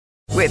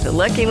With the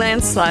Lucky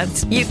Land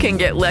Slots, you can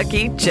get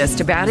lucky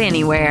just about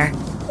anywhere.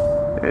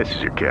 This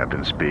is your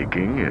captain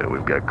speaking.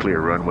 We've got clear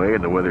runway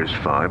and the weather's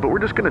fine, but we're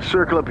just going to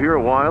circle up here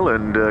a while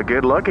and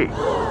get lucky.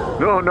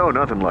 No,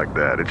 nothing like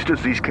that. It's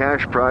just these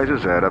cash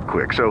prizes add up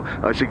quick. So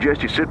I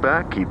suggest you sit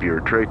back, keep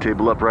your tray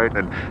table upright,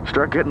 and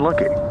start getting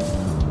lucky.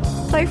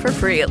 Play for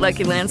free at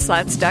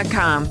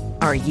LuckyLandSlots.com.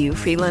 Are you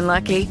feeling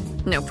lucky?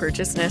 No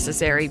purchase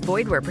necessary.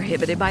 Void where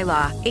prohibited by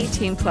law.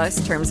 18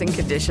 plus terms and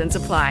conditions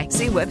apply.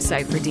 See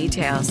website for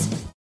details.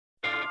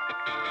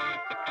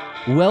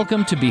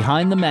 Welcome to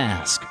Behind the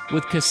Mask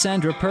with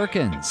Cassandra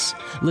Perkins.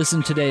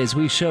 Listen today as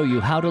we show you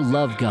how to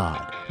love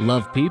God,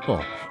 love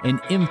people,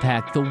 and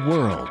impact the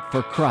world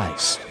for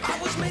Christ.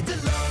 I was made to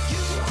love you.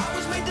 I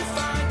was made to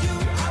find you.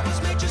 I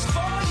was made just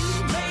for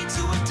you. Made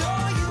to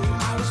adore you.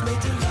 I was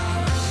made to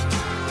love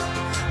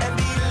and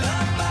be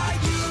loved by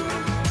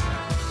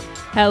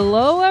you.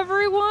 Hello,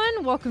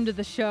 everyone. Welcome to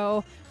the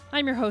show.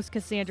 I'm your host,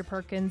 Cassandra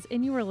Perkins,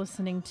 and you are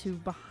listening to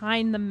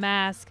Behind the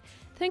Mask.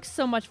 Thanks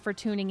so much for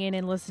tuning in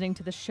and listening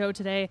to the show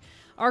today.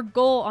 Our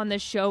goal on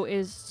this show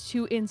is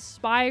to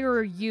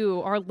inspire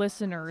you, our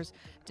listeners,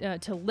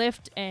 to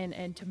lift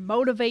and to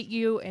motivate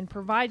you and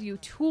provide you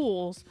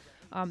tools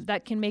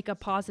that can make a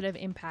positive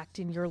impact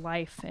in your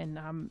life.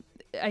 And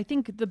I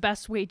think the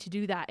best way to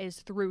do that is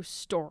through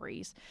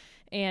stories.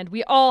 And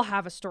we all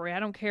have a story.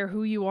 I don't care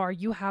who you are,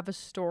 you have a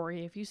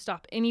story. If you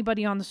stop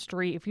anybody on the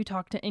street, if you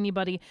talk to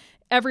anybody,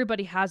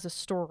 everybody has a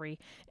story.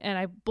 And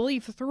I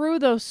believe through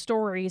those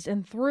stories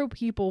and through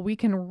people, we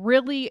can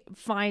really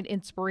find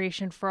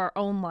inspiration for our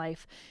own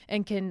life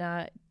and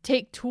can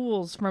take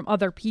tools from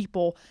other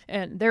people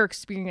and their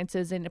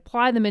experiences and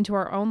apply them into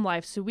our own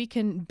life so we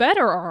can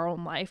better our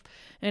own life.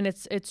 And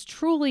it's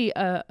truly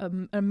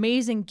an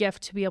amazing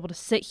gift to be able to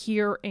sit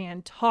here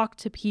and talk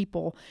to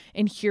people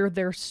and hear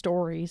their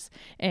stories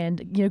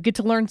and, you know, get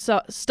to learn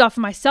stuff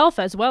myself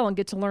as well and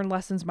get to learn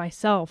lessons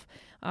myself.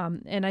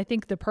 And I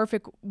think the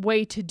perfect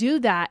way to do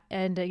that,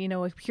 and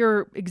a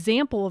pure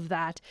example of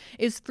that,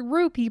 is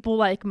through people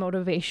like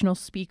motivational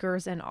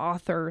speakers and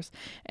authors.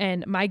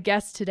 And my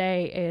guest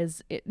today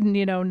is,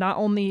 not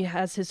only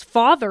has his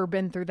father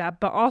been through that,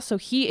 but also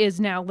he is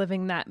now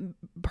living that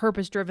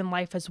purpose-driven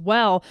life as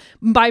well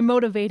by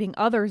motivating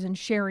others and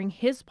sharing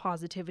his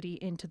positivity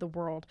into the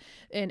world.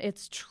 And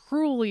it's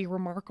truly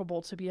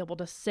remarkable to be able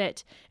to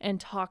sit and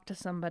talk to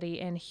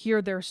somebody and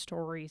hear their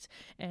stories.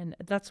 And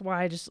that's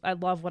why I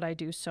love what I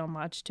do so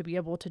much, to be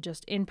able to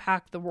just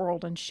impact the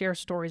world and share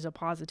stories of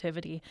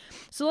positivity.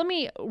 So let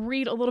me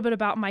read a little bit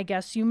about my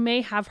guest. You may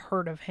have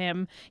heard of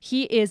him.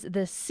 He is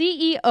the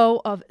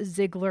CEO of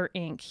Ziglar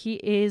Inc. He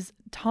is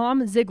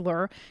Tom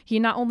Ziglar. He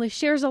not only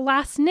shares a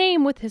last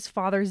name with his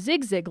father,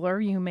 Zig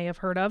Ziglar, you may have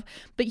heard of,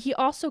 but he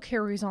also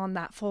carries on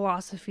that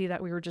philosophy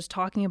that we were just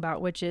talking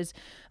about, which is,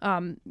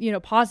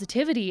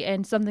 positivity,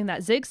 and something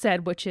that Zig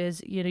said, which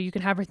is, you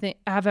can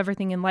have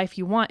everything in life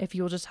you want if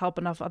you'll just help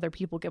enough other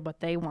people get what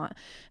they want.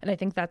 And I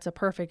think that's a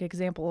perfect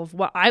example of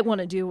what I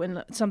want to do,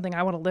 and something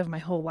I want to live my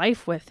whole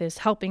life with, is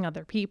helping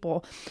other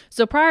people.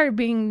 So prior to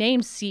being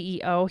named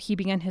CEO, he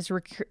began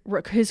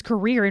his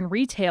career in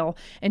retail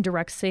and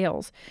direct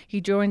sales.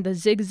 He joined the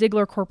Zig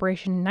Ziglar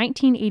Corporation in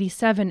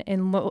 1987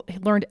 and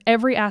learned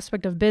every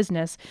aspect of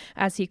business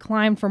as he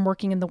climbed from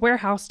working in the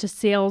warehouse to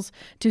sales,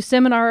 to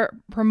seminar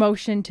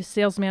promotion, to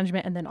sales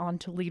management, and then on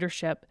to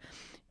leadership.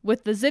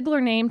 With the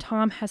Ziglar name,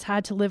 Tom has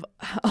had to live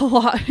a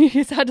lot.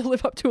 He's had to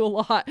live up to a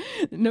lot.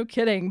 No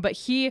kidding. But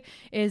he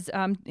is,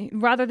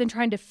 rather than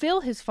trying to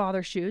fill his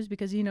father's shoes,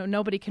 because,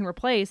 nobody can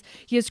replace,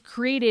 he has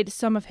created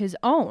some of his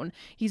own.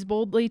 He's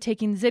boldly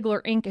taking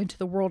Ziglar Inc. into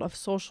the world of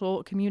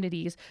social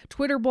communities,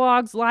 Twitter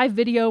blogs, live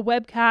video,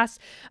 webcasts.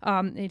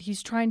 And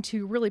he's trying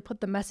to really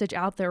put the message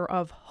out there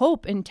of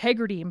hope,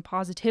 integrity, and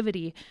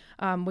positivity,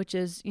 which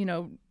is,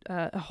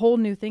 a whole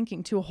new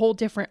thinking to a whole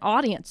different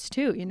audience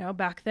too.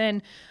 Back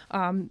then,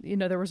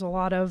 there was a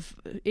lot of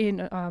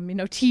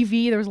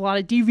TV, there was a lot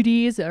of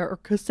DVDs or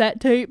cassette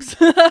tapes,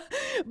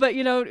 but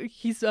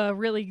he's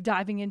really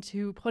diving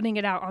into putting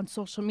it out on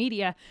social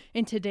media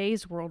in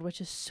today's world, which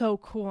is so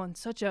cool and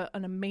such an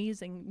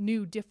amazing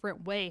new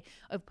different way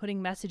of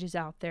putting messages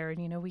out there.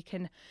 And we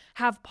can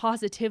have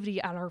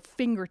positivity at our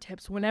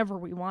fingertips whenever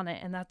we want it,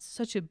 and that's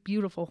such a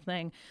beautiful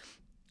thing.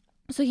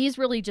 So he's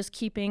really just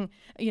keeping,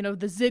 the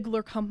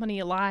Ziglar company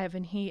alive,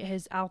 and he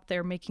is out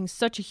there making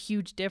such a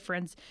huge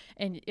difference.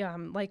 And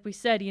like we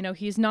said,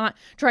 he's not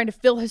trying to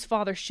fill his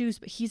father's shoes,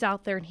 but he's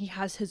out there and he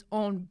has his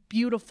own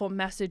beautiful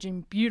message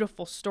and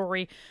beautiful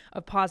story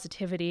of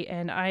positivity.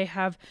 And I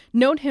have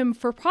known him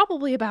for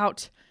probably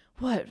about,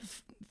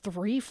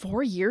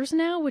 3-4 years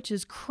now, which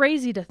is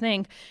crazy to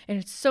think. And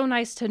it's so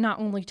nice to not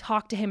only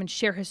talk to him and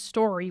share his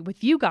story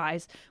with you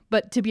guys,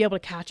 but to be able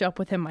to catch up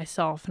with him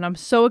myself. And I'm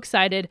so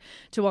excited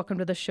to welcome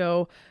to the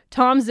show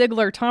Tom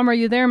Ziglar. Tom, are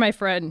you there, my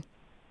friend?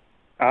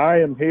 I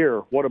am here.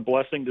 What a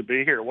blessing to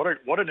be here. What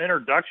an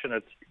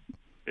introduction.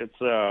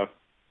 It's I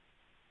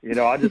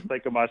just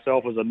think of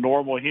myself as a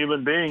normal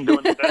human being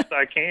doing the best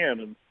I can,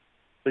 and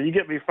so you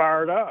get me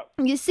fired up.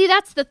 You see,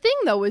 that's the thing,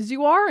 though, is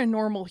you are a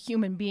normal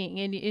human being,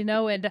 and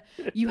and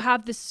you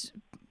have this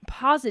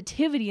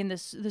positivity in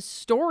this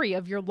story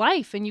of your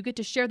life, and you get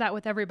to share that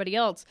with everybody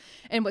else.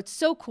 And what's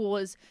so cool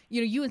is,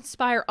 you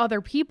inspire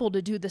other people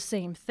to do the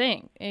same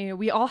thing. And,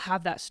 we all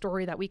have that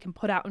story that we can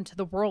put out into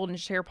the world and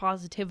share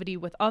positivity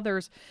with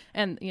others,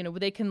 and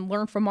they can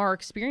learn from our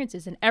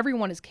experiences, and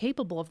everyone is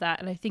capable of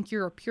that. And I think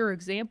you're a pure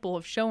example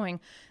of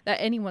showing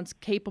that anyone's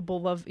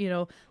capable of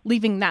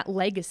leaving that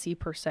legacy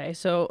per se.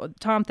 So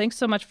Tom, thanks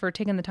so much for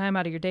taking the time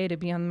out of your day to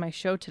be on my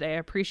show today. I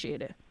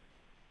appreciate it.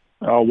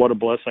 Oh, what a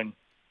blessing.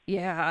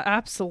 Yeah,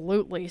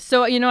 absolutely.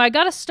 So, I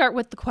got to start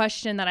with the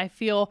question that I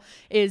feel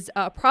is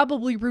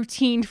probably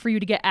routine for you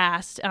to get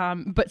asked,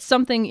 but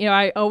something,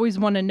 I always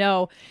want to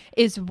know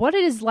is what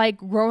it is like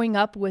growing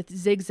up with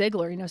Zig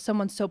Ziglar,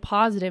 someone so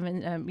positive.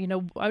 And,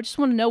 I just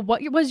want to know,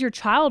 what was your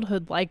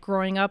childhood like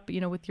growing up,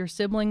 with your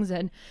siblings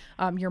and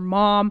your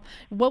mom?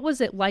 What was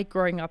it like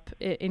growing up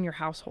in your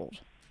household?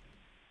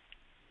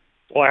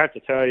 Well, I have to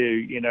tell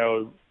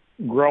you,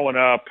 growing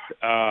up,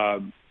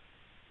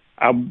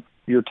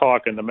 you're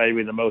talking to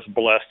maybe the most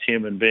blessed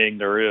human being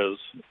there is.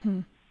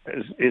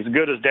 As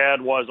good as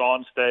Dad was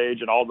on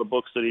stage, and all the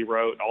books that he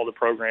wrote and all the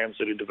programs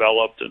that he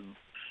developed, and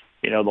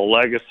the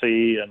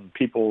legacy and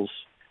people's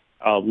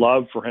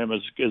love for him,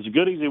 as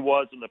good as he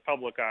was in the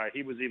public eye,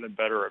 he was even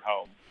better at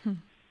home.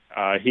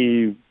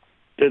 He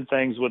did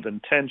things with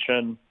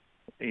intention.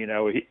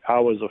 I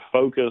was a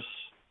focus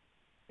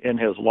in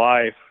his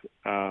life.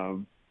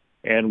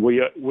 And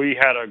we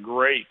had a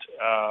great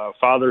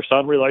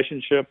father-son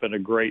relationship and a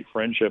great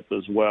friendship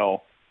as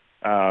well.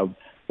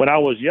 When I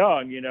was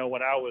young,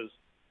 when I was,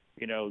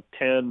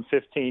 10,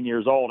 15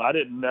 years old, I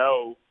didn't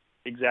know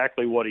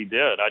exactly what he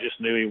did. I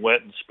just knew he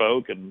went and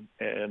spoke, and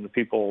the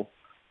people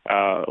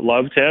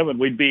loved him. And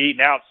we'd be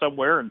eating out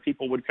somewhere, and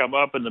people would come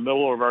up in the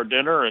middle of our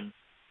dinner, and,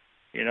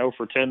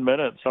 for 10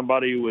 minutes,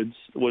 somebody would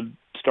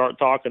start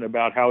talking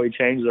about how he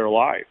changed their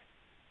life.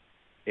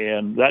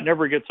 And that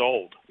never gets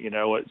old.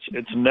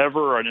 It's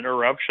never an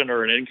interruption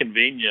or an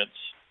inconvenience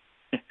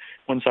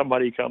when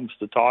somebody comes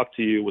to talk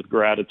to you with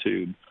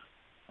gratitude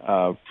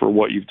for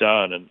what you've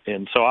done.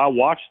 And so I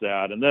watched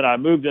that. And then I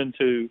moved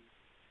into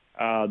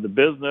the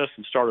business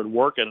and started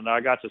working, and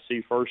I got to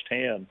see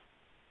firsthand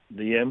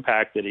the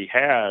impact that he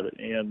had.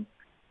 And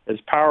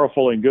as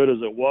powerful and good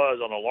as it was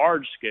on a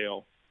large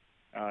scale,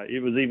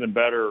 it was even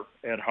better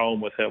at home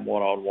with him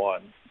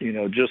one-on-one.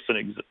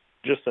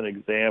 Just an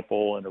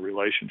example and a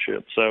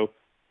relationship. So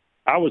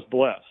I was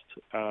blessed.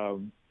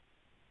 And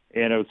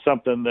it's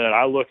something that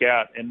I look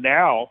at, and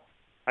now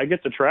I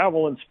get to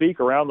travel and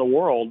speak around the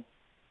world,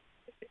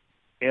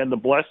 and the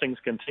blessings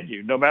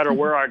continue. No matter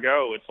where I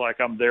go, it's like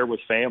I'm there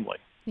with family.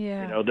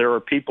 Yeah. There are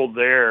people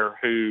there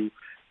who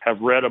have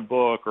read a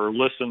book or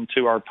listened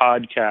to our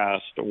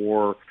podcast,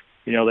 or,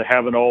 they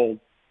have an old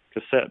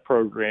cassette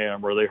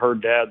program, or they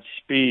heard Dad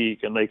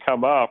speak, and they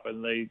come up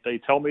and they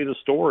tell me the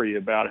story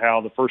about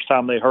how the first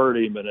time they heard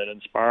him, and it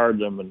inspired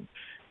them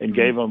and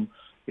gave them,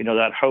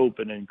 that hope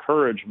and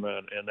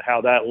encouragement, and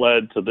how that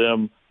led to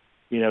them,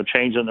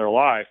 changing their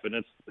life. And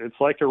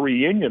it's like a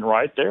reunion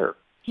right there.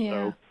 Yeah.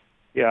 So,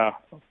 yeah,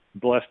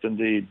 blessed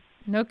indeed.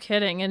 No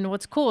kidding. And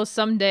what's cool is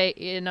someday,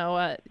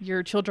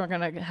 your children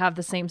are going to have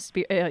the same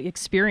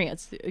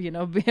experience,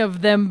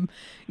 of them,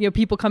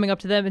 people coming up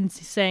to them and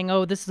saying,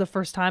 oh, this is the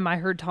first time I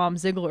heard Tom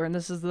Ziegler, and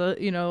this is the,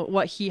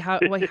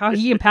 how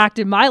he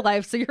impacted my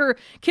life. So your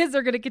kids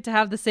are going to get to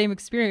have the same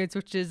experience,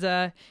 which is,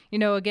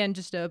 again,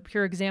 just a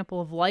pure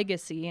example of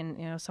legacy,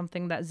 and,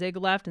 something that Zig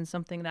left and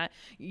something that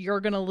you're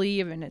going to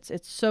leave. And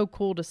it's so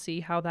cool to see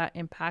how that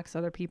impacts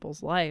other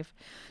people's life.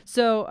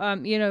 So,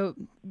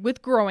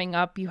 with growing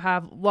up, you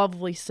have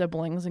lovely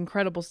siblings,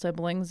 incredible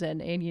siblings,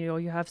 and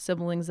you have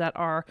siblings that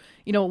are,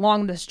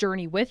 along this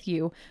journey with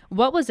you.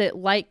 What was it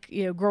like,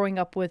 growing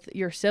up with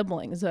your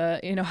siblings?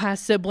 As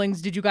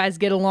siblings, did you guys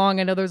get along?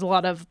 I know there's a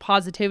lot of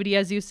positivity,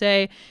 as you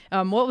say.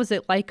 What was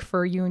it like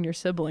for you and your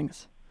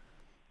siblings?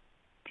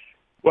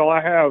 Well, I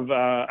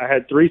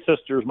had three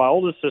sisters. My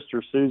oldest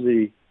sister,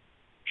 Susie,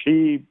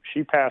 she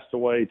passed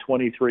away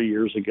 23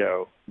 years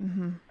ago.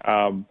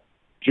 Mm-hmm.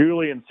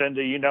 Julie and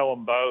Cindy, you know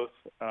them both,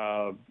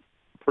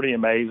 pretty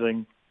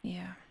amazing.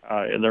 Yeah.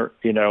 And they're,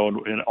 in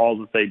all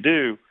that they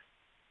do.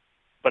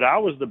 But I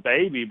was the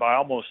baby by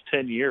almost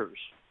 10 years.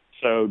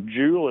 So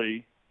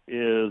Julie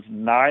is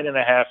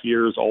 9.5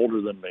 years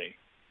older than me.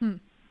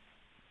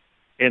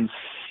 And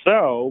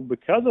so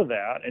because of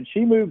that, and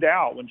she moved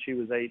out when she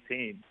was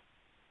 18.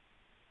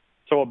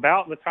 So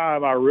about the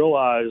time I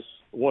realized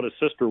what a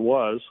sister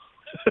was,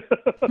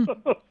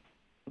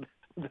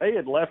 they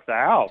had left the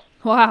house.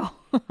 Wow.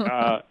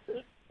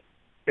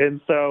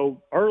 And so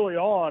early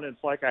on,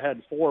 it's like I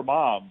had four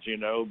moms,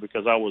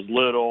 because I was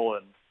little,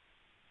 and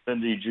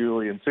Cindy,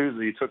 Julie, and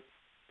Susie took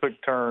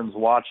turns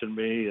watching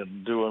me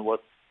and doing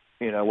what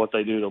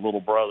they do to little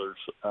brothers,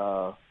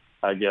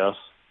 I guess.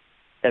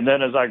 And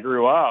then as I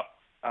grew up,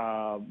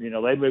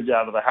 they moved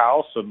out of the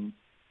house, and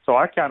so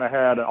I kind of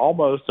had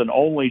almost an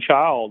only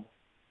child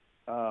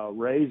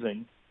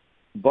raising,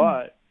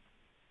 but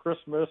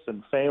Christmas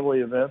and family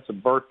events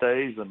and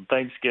birthdays and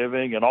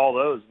Thanksgiving and all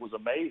those was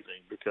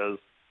amazing because,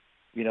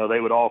 they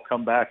would all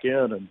come back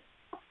in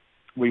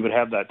we would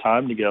have that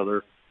time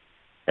together.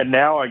 And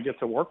now I get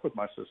to work with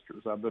my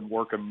sisters. I've been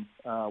working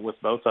with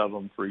both of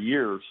them for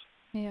years,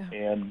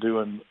 and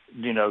doing,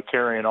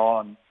 carrying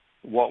on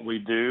what we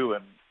do,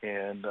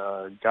 and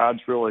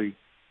God's really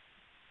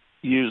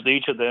used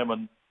each of them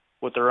and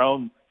with their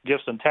own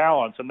gifts and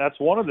talents. And that's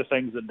one of the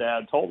things that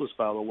Dad told us,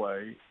 by the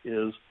way,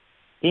 is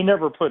he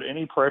never put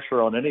any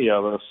pressure on any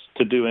of us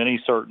to do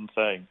any certain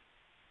thing.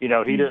 He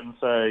didn't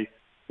say,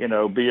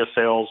 be a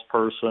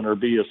salesperson or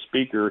be a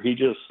speaker. He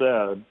just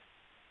said,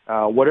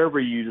 whatever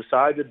you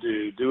decide to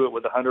do it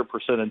with 100%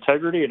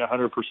 integrity and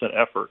 100%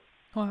 effort.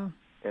 Wow.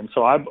 And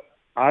so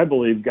I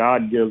believe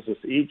God gives us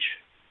each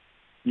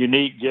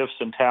unique gifts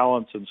and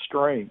talents and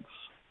strengths,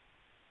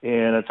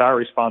 and it's our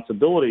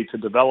responsibility to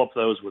develop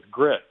those with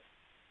grit.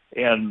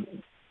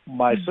 And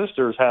my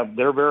sisters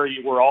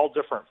we're all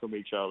different from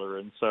each other.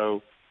 And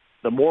so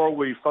the more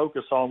we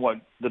focus on what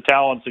the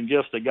talents and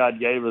gifts that God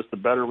gave us, the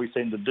better we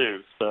seem to do.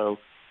 So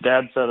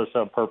Dad set us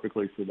up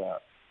perfectly for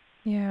that.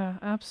 Yeah,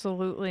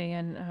 absolutely.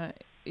 And,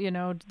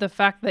 the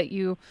fact that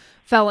you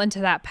fell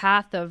into that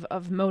path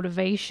of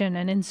motivation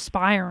and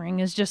inspiring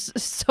is just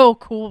so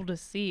cool to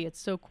see. It's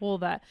so cool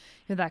that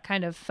that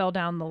kind of fell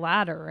down the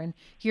ladder. And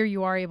here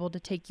you are able to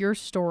take your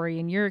story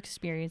and your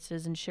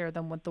experiences and share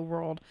them with the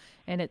world.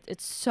 And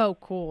it's so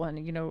cool.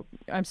 And,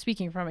 I'm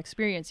speaking from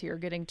experience here,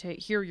 getting to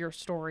hear your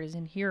stories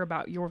and hear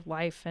about your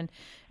life and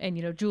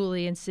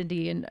Julie and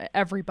Cindy and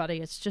everybody.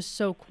 It's just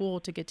so cool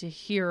to get to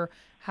hear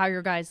how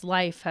your guys'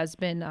 life has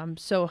been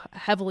so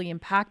heavily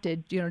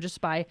impacted, just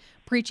by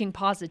preaching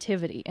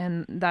positivity.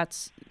 And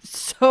that's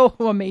so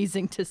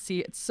amazing to see.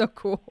 It's so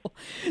cool.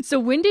 So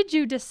when did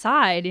you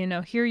decide,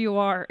 here you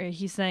are,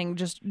 he's saying,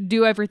 just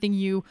do everything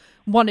you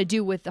want to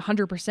do with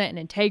 100% in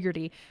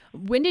integrity.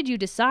 When did you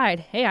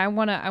decide, hey, I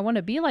want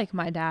to be like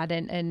my dad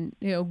and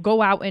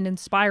go out and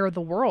inspire the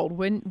world?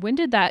 When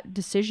did that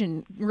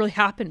decision really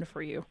happen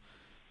for you?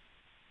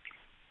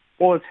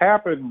 Well, it's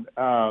happened,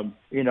 I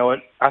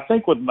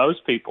think with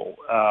most people,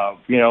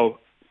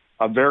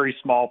 a very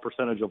small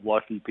percentage of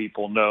lucky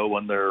people know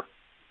when they're,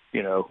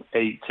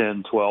 8,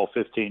 10, 12,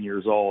 15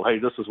 years old, hey,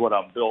 this is what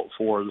I'm built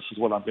for. This is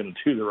what I'm going to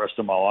do the rest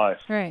of my life.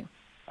 Right.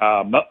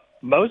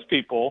 Most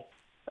people,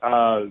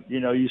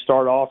 you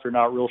start off, you're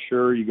not real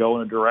sure. You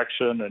go in a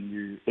direction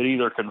and it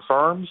either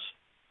confirms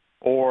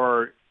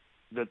or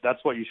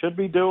that's what you should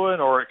be doing,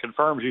 or it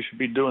confirms you should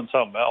be doing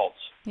something else.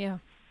 Yeah.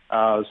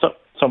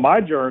 So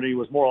my journey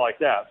was more like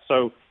that.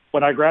 So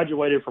when I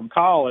graduated from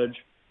college,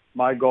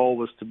 my goal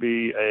was to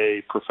be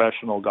a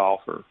professional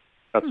golfer.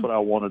 That's what I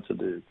wanted to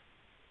do.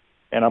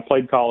 And I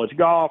played college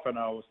golf, and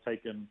I was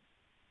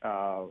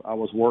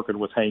working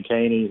with Hank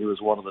Haney, who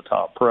was one of the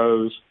top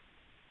pros.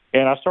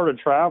 And I started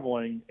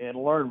traveling and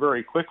learned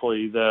very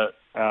quickly that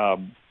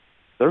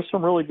there's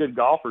some really good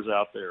golfers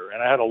out there,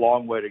 and I had a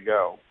long way to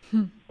go.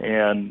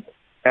 And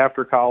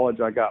after college,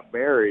 I got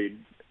married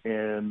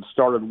and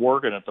started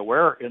working in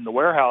the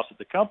warehouse at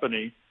the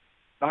company,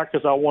 not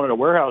because I wanted a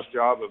warehouse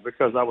job, but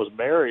because I was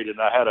married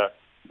and I had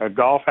a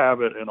golf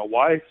habit and a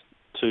wife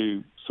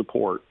to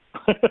support.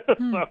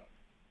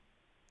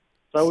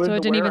 So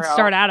it didn't even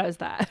start out as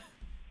that.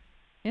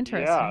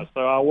 Interesting. Yeah,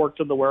 so I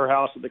worked in the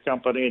warehouse at the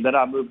company, and then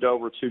I moved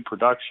over to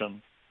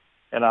production,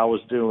 and I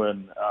was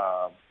doing,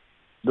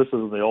 this is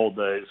in the old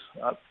days.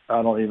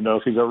 I don't even know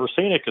if you've ever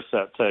seen a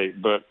cassette tape,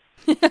 but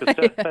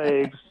cassette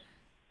tapes,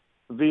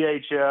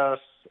 VHS.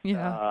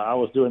 Yeah. I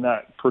was doing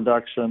that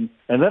production.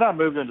 And then I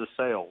moved into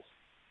sales.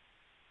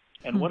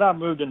 And when I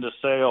moved into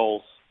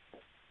sales,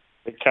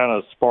 it kind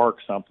of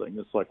sparked something.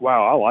 It's like,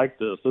 wow, I like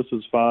this. This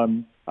is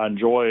fun. I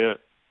enjoy it.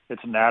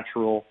 It's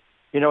natural.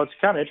 It's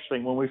kind of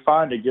interesting. When we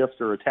find a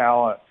gift or a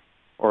talent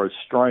or a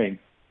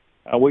strength,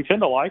 we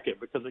tend to like it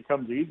because it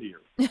comes easier.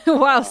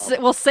 Wow.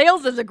 Well,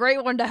 sales is a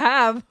great one to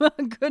have.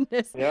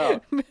 Goodness. Yeah.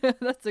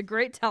 That's a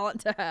great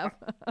talent to have.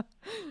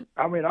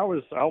 I mean,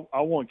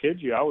 I won't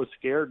kid you. I was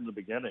scared in the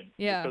beginning.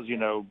 Yeah.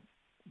 Because,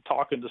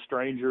 talking to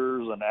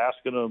strangers and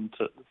asking them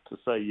to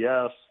say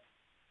yes,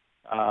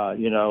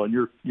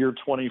 and you're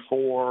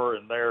 24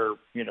 and they're,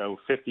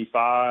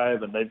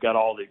 55 and they've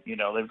got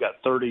they've got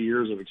 30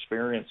 years of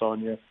experience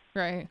on you.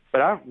 Right.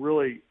 But I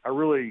really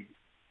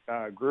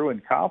grew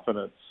in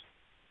confidence.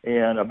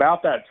 And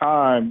about that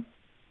time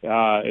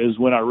is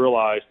when I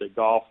realized that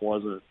golf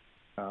wasn't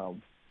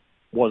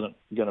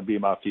going to be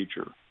my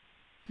future.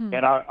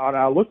 And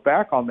I look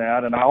back on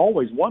that, and I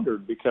always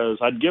wondered because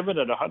I'd given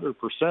it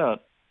 100%,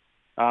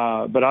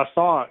 but I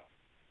thought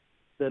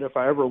that if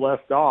I ever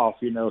left golf,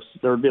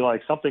 there would be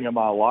like something in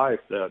my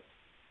life that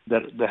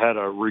had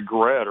a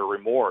regret or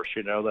remorse,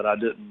 that I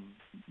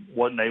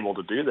wasn't able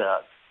to do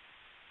that.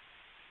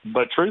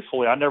 But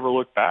truthfully, I never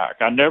looked back.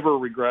 I never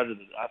regretted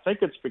it. I think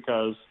it's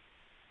because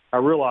I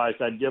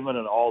realized I'd given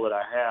it all that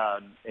I had,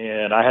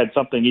 and I had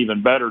something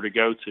even better to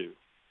go to.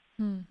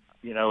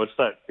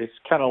 It's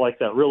kind of like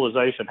that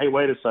realization, hey,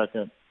 wait a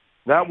second,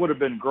 that would have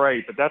been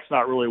great, but that's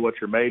not really what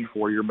you're made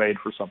for. You're made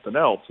for something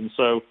else. And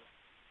so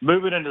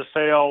moving into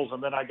sales,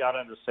 and then I got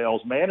into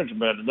sales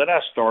management, and then I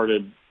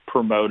started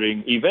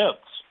promoting events.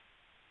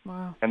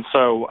 Wow. And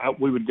so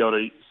we would go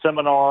to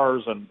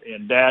seminars,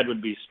 and Dad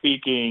would be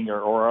speaking,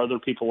 or other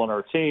people on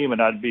our team, and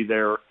I'd be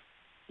there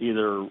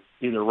either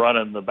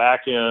running the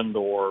back end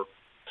or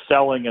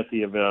selling at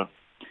the event.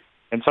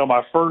 And so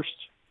my first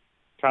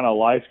kind of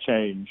life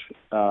change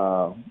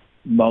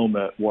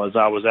moment was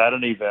I was at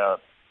an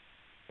event,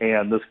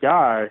 and this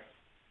guy,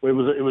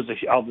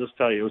 I'll just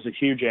tell you, it was a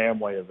huge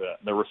Amway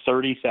event. There were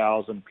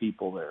 30,000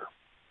 people there,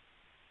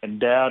 and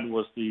Dad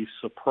was the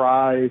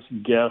surprise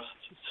guest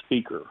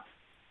speaker.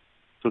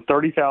 So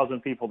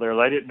 30,000 people there.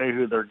 They didn't know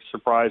who their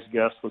surprise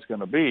guest was going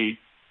to be.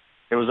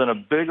 It was in a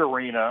big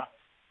arena,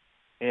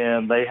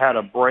 and they had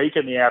a break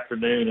in the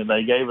afternoon, and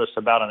they gave us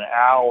about an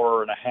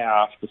hour and a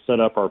half to set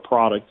up our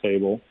product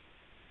table,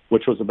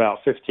 which was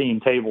about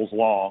 15 tables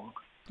long.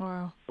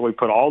 Wow. So we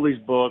put all these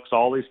books,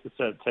 all these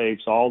cassette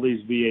tapes, all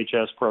these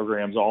VHS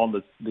programs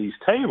on these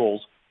tables,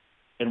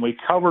 and we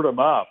covered them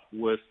up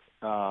with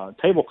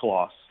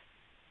tablecloths.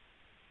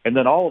 And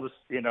then all of us,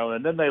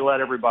 and then they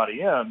let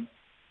everybody in,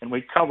 and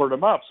we covered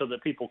them up so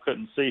that people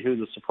couldn't see who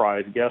the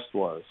surprise guest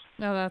was.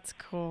 Oh, that's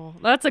cool.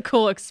 That's a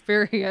cool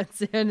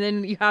experience. And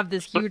then you have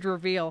this huge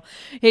reveal.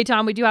 Hey,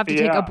 Tom, we do have to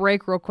take a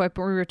break real quick.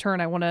 But when we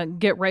return, I want to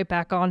get right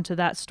back onto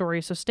that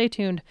story. So stay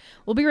tuned.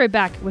 We'll be right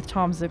back with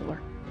Tom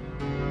Ziegler.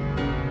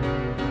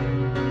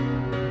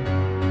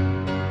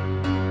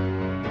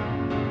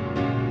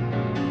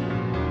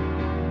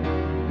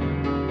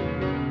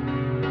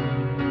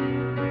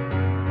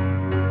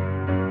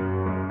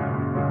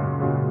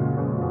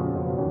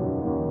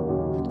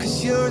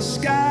 Cause you're a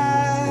sky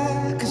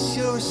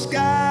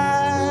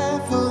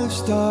full of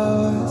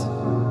stars.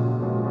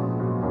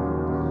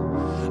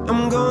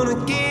 I'm gonna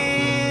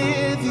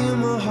give you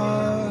my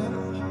heart.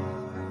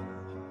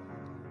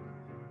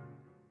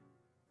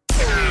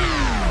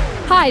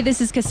 Hi, this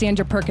is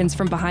Cassandra Perkins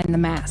from Behind the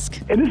Mask.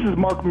 And this is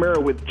Mark Mara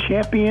with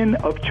Champion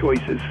of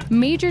Choices.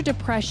 Major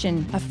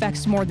depression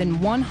affects more than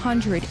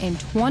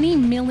 120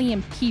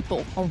 million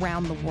people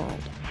around the world.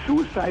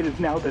 Suicide is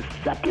now the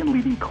second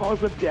leading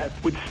cause of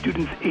death with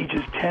students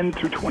ages 10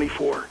 through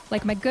 24.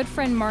 Like my good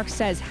friend Mark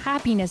says,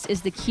 happiness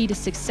is the key to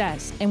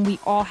success, and we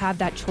all have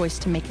that choice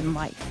to make in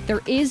life.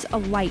 There is a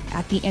light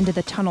at the end of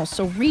the tunnel,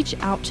 so reach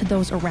out to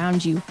those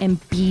around you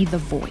and be the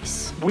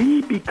voice.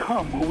 We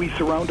become who we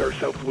surround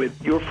ourselves with.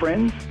 Your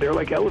friends, they're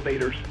like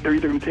elevators. They're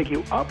either going to take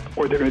you up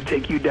or they're going to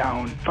take you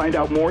down. Find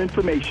out more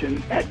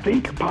information at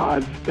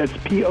ThinkPoz, that's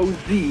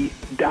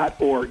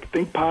POZ.org,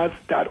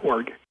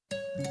 thinkpoz.org.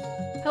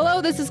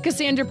 Hello, this is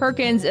Cassandra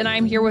Perkins, and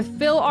I'm here with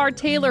Phil R.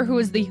 Taylor, who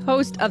is the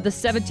host of the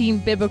 17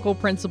 Biblical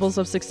Principles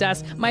of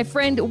Success. My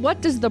friend, what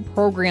does the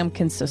program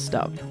consist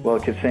of? Well,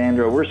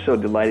 Cassandra, we're so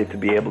delighted to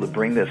be able to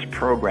bring this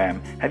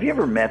program. Have you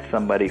ever met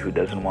somebody who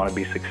doesn't want to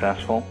be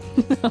successful?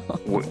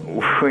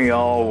 We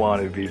all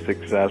want to be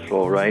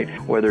successful, right?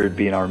 Whether it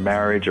be in our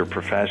marriage or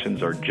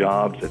professions or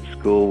jobs at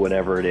school,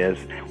 whatever it is.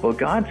 Well,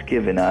 God's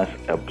given us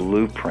a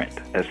blueprint,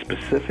 a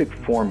specific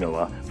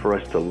formula for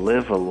us to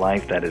live a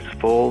life that is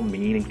full,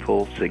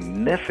 meaningful,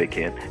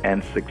 significant,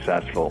 and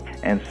successful.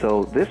 And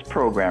so this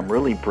program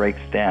really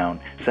breaks down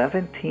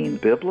 17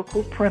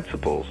 biblical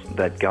principles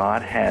that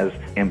God has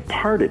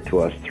imparted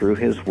to us through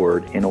His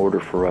Word in order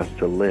for us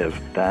to live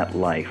that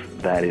life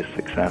that is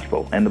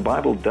successful. And the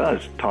Bible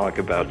does talk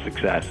about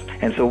success.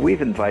 And so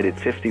we've invited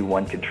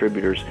 51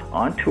 contributors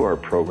onto our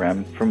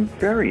program from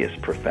various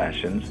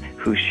professions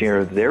who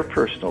share their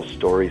personal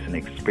stories and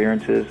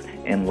experiences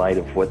in light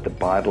of what the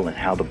Bible and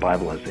how the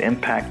Bible has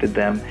impacted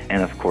them.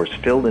 And of course,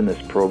 filled in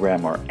this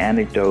program are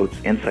anecdotes,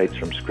 insights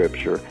from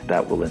Scripture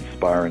that will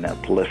inspire and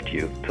uplift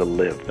you to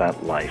live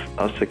that life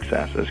of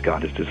success as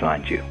God has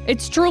designed you.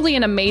 It's truly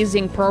an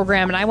amazing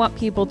program, and I want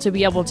people to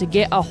be able to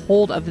get a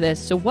hold of this.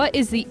 So what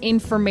is the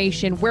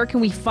information? Where can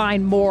we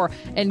find more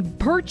and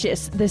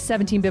purchase the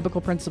 17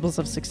 Biblical Principles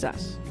of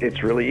Success?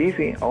 It's really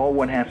easy. All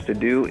one has to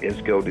do is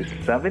go to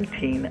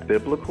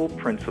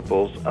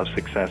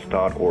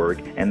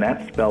 17biblicalprinciplesofsuccess.org, and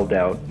that's spelled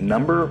out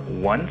number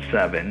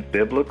 17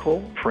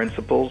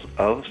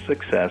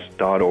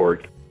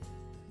 biblicalprinciplesofsuccess.org.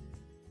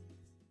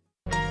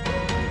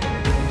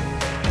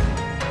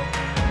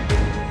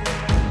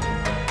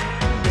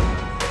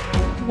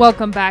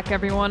 Welcome back,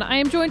 everyone. I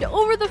am joined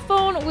over the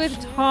phone with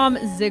Tom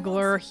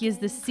Ziegler. He is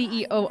the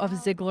CEO of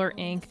Ziegler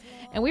Inc.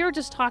 And we were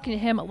just talking to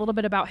him a little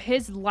bit about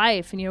his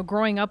life and,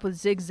 growing up with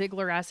Zig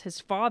Ziglar as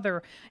his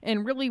father,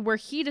 and really where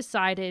he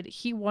decided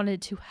he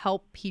wanted to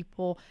help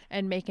people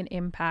and make an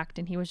impact.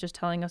 And he was just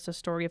telling us a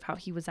story of how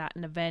he was at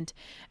an event,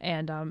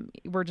 and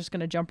we're just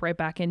going to jump right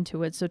back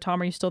into it. So,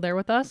 Tom, are you still there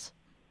with us?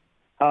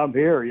 I'm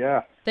here,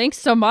 yeah. Thanks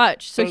so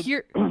much. So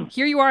here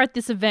you are at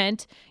this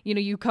event.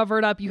 You cover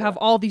it up. You have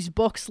all these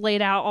books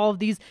laid out, all of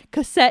these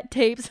cassette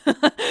tapes,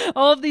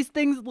 all of these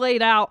things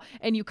laid out,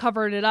 and you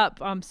covered it up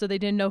so they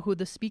didn't know who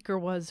the speaker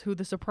was, who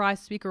the surprise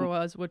speaker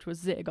was, which was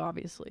Zig,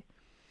 obviously.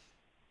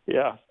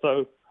 Yeah,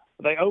 so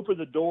they open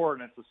the door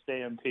and it's a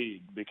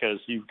stampede because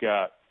you've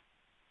got,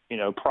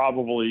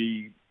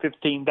 probably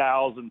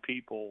 15,000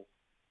 people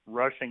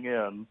rushing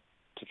in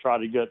to try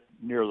to get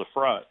near the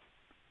front.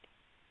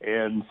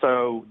 And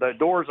so the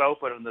door's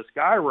open, and this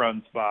guy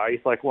runs by.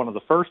 He's like one of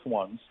the first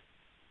ones.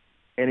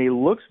 And he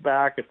looks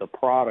back at the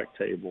product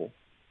table,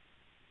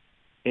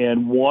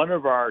 and one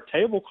of our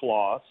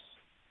tablecloths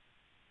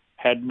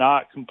had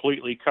not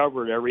completely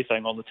covered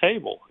everything on the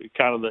table. It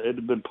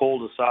had been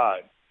pulled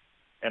aside.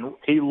 And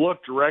he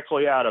looked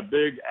directly at a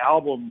big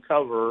album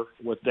cover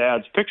with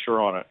Dad's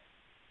picture on it.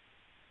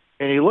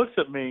 And he looks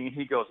at me, and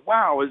he goes,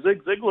 "Wow, is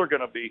Zig Ziglar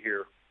going to be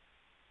here?"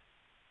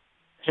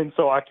 And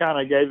so I kind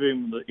of gave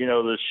him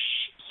the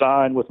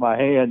sign with my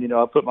hand.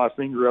 I put my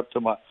finger up to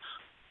my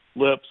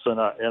lips, and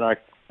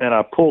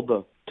I pulled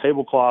the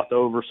tablecloth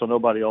over so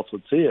nobody else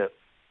would see it.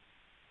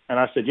 And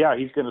I said, "Yeah,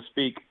 he's going to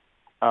speak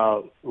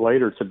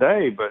later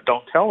today, but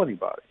don't tell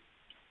anybody."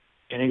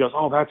 And he goes,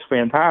 "Oh, that's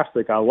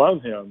fantastic. I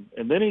love him."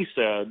 And then he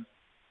said,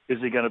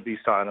 "Is he going to be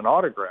signing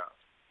autographs?"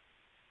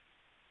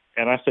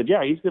 And I said,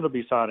 "Yeah, he's going to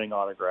be signing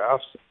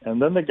autographs." And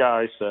then the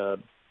guy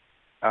said,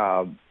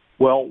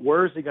 "Well,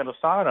 where is he going to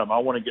sign them? I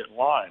want to get in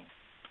line."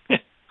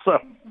 So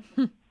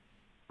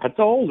I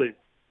told him,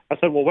 I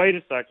said, "Well, wait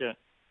a second.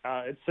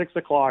 It's 6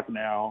 o'clock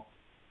now,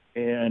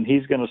 and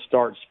he's going to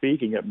start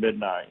speaking at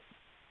midnight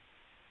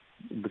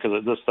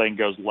because this thing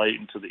goes late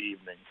into the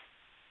evening.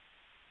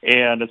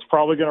 And it's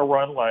probably going to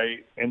run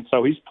late, and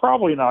so he's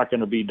probably not going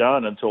to be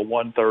done until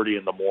 1:30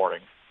 in the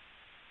morning."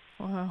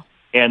 Wow.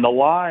 And the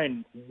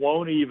line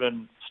won't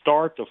even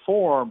start to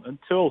form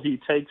until he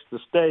takes the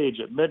stage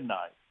at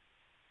midnight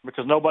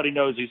because nobody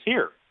knows he's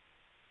here.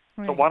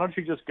 Right. So why don't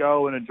you just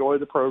go and enjoy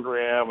the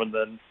program, and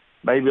then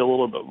maybe a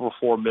little bit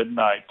before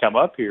midnight come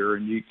up here,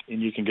 and you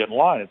can get in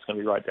line. It's going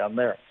to be right down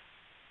there.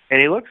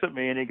 And he looks at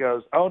me, and he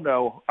goes, "Oh,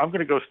 no, I'm going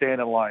to go stand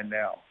in line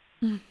now."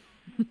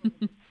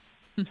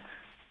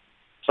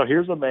 So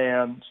here's a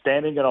man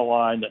standing in a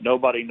line that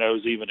nobody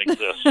knows even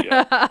exists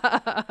yet.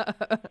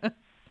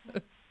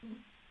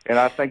 And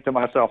I think to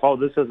myself, oh,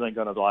 this isn't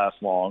going to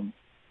last long.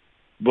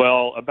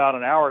 Well, about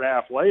an hour and a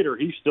half later,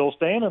 he's still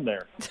standing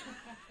there.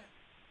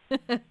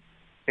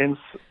 and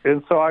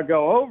so I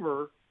go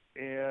over,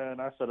 and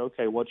I said,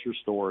 "Okay, what's your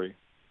story?"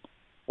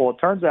 Well, it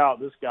turns out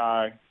this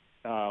guy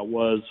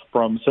was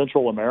from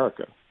Central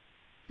America.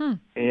 And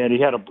he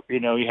had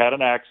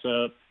an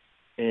accent.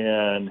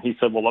 And he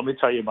said, "Well, let me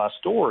tell you my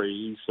story."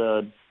 He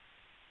said,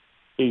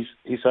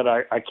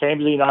 I came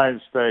to the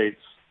United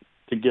States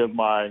to give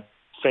my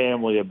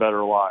family a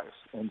better life.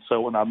 And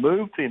so when I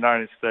moved to the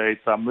United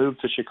States, I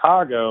moved to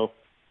Chicago,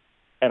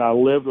 and I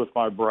lived with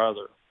my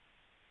brother.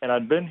 And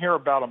I'd been here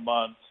about a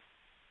month,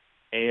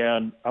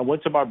 and I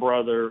went to my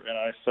brother, and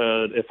I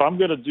said, if I'm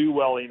going to do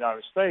well in the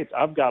United States,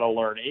 I've got to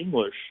learn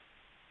English.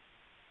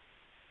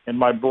 And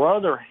my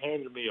brother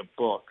handed me a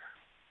book,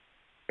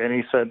 and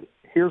he said,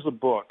 "Here's a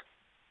book.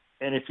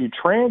 And if you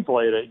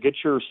translate it,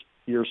 get your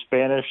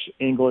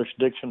Spanish-English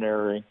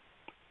dictionary,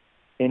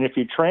 and if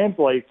you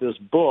translate this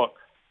book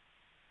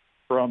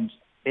from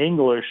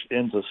English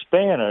into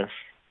Spanish,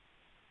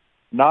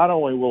 not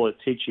only will it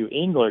teach you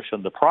English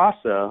in the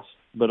process,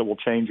 but it will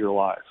change your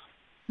life."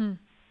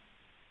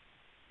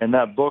 And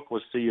that book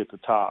was "See You at the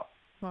Top."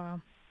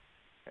 Wow.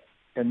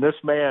 And this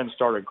man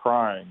started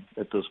crying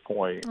at this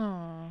point.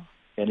 Aww.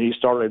 And he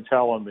started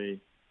telling me,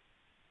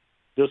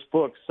 "This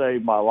book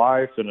saved my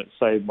life, and it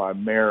saved my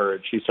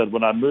marriage." He said,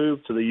 "When I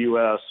moved to the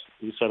U.S.,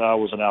 he said, I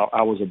was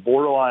a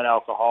borderline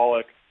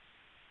alcoholic.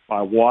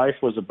 My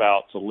wife was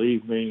about to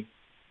leave me,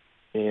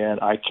 and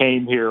I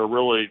came here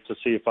really to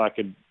see if I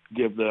could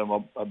give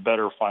them a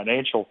better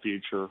financial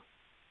future.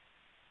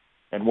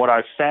 And what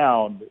I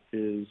found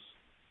is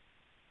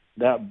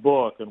that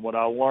book and what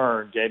I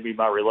learned gave me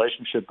my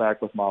relationship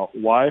back with my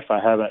wife. I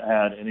haven't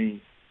had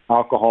any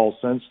alcohol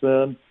since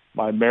then.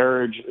 My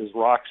marriage is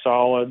rock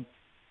solid.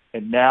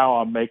 And now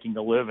I'm making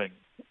a living,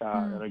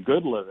 and a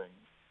good living,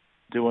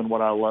 doing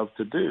what I love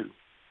to do."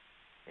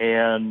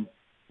 And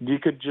you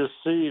could just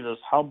see this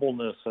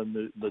humbleness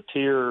and the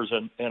tears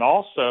and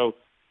also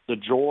the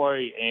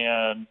joy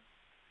and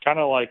kind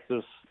of like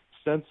this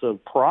sense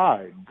of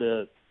pride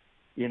that,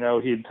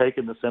 he had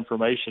taken this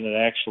information and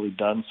actually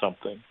done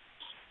something.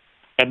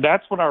 And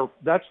that's when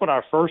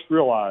I first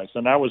realized,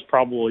 and I was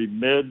probably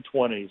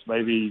mid-20s,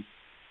 maybe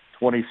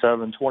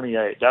 27,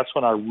 28. That's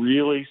when I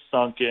really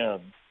sunk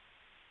in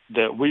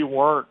that we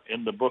weren't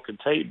in the book and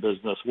tape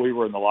business. We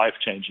were in the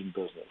life-changing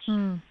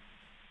business.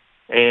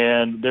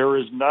 And there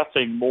is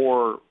nothing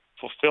more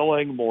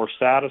fulfilling, more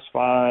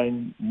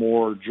satisfying,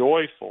 more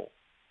joyful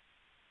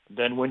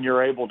than when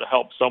you're able to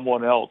help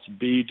someone else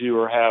be, do,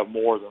 or have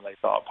more than they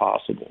thought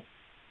possible.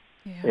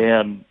 Yeah.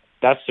 And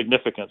that's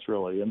significance,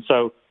 really. And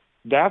so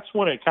that's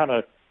when I kind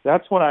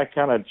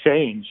of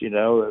changed.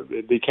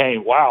 It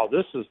became, wow,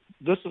 this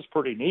is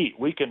pretty neat.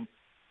 We can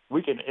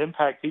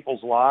impact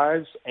people's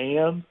lives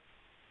and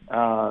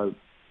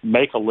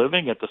make a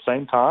living at the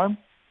same time.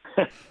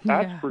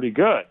 That's pretty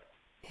good.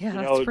 Yeah,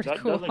 that's pretty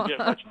cool. Doesn't get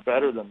much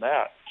better than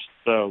that.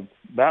 So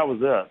that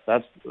was it.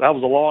 That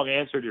was a long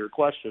answer to your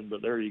question,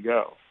 but there you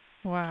go.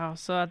 Wow.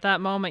 So at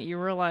that moment, you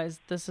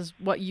realized this is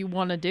what you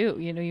want to do.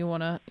 You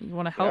want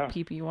to help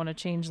people. You want to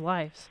change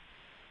lives.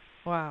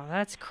 Wow,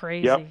 that's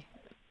crazy. Yep.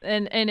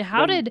 And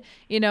how did,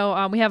 we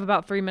have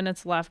about 3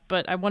 minutes left,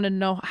 but I want to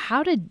know,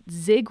 how did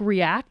Zig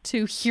react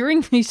to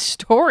hearing these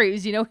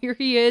stories? Here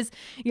he is,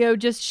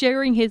 just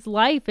sharing his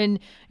life and,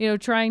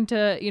 trying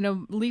to,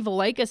 leave a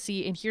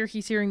legacy. And here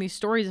he's hearing these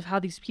stories of how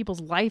these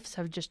people's lives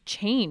have just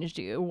changed.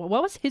 What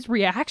was his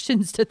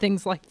reactions to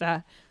things like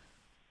that?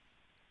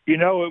 It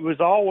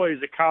was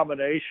always a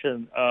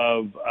combination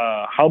of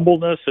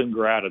humbleness and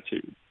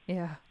gratitude.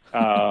 Yeah.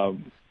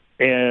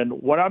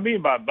 And what I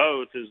mean by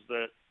both is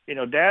that,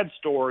 Dad's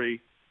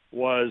story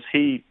was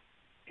he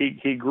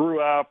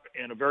grew up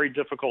in a very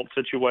difficult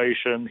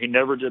situation. He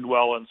never did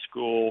well in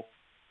school.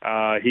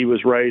 He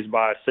was raised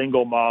by a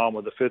single mom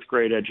with a 5th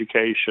grade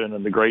education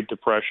in the Great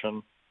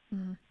Depression.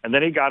 Mm. And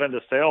then he got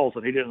into sales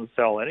and he didn't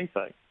sell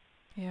anything.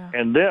 Yeah.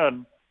 And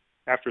then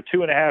after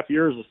 2.5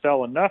 years of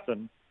selling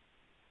nothing,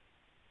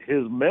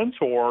 his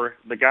mentor,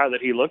 the guy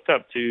that he looked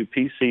up to,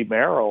 P.C.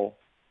 Merrill,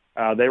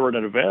 they were at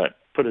an event,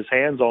 put his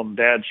hands on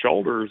Dad's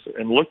shoulders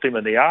and looked him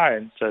in the eye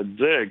and said,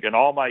 Zig, in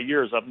all my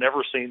years, I've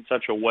never seen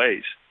such a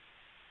waste.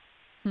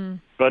 Hmm.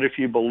 But if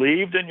you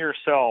believed in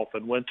yourself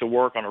and went to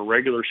work on a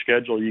regular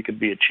schedule, you could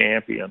be a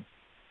champion.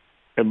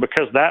 And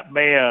because that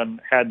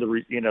man had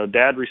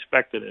Dad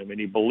respected him and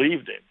he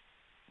believed him,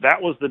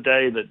 that was the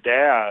day that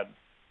Dad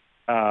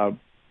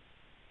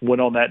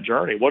went on that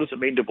journey. What does it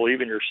mean to believe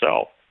in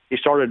yourself? He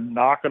started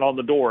knocking on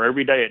the door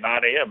every day at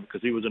 9 a.m.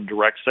 because he was in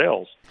direct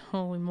sales.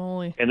 Holy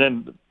moly. And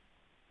then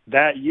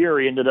that year,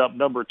 he ended up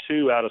number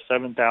 2 out of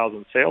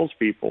 7,000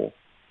 salespeople.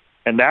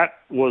 And that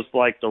was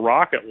like the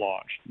rocket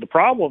launch. The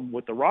problem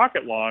with the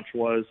rocket launch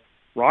was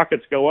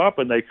rockets go up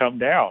and they come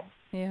down.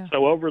 Yeah.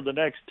 So over the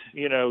next,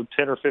 10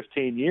 or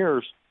 15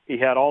 years, he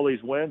had all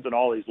these wins and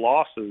all these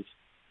losses.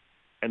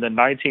 And then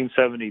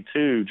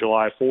 1972,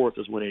 July 4th,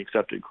 is when he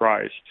accepted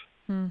Christ.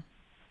 Hmm.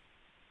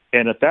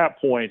 And at that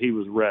point, he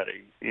was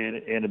ready.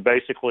 And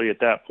basically at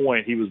that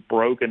point, he was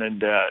broken in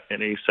debt.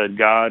 And he said,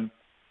 God,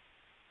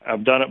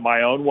 I've done it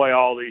my own way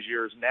all these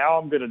years. Now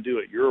I'm going to do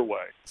it your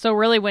way. So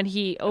really when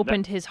he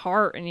opened his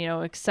heart and,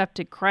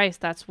 accepted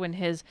Christ, that's when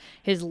his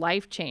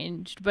life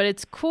changed. But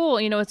it's cool,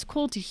 it's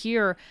cool to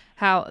hear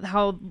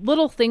how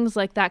little things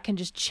like that can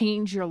just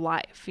change your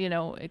life,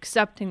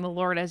 accepting the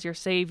Lord as your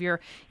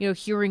Savior,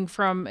 hearing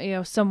from,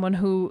 someone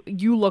who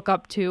you look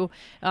up to,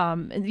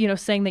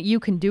 saying that you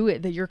can do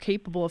it, that you're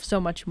capable of so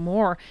much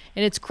more.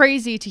 And it's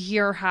crazy to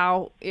hear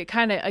how it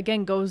kind of,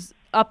 again, goes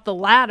up the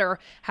ladder,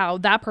 how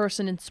that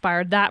person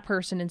inspired that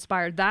person,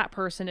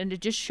 and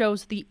it just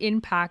shows the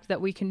impact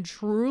that we can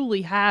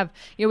truly have.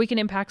 We can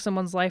impact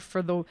someone's life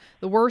for the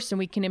worse, and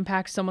we can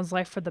impact someone's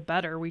life for the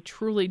better. We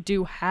truly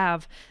do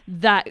have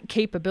that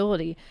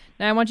capability.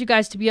 Now, I want you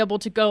guys to be able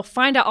to go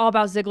find out all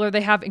about Ziglar.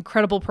 They have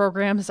incredible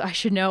programs. I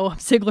should know. I'm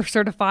Ziglar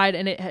certified,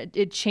 and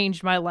it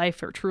changed my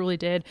life. It truly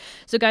did.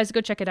 So, guys, go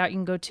check it out. You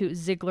can go to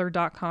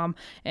Ziglar.com,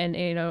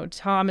 and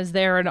Tom is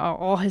there, and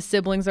all his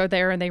siblings are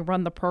there, and they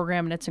run the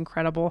program, and it's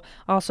incredible.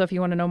 Also, if you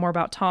want to know more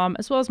about Tom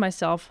as well as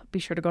myself, be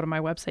sure to go to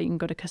my website. You can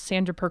go to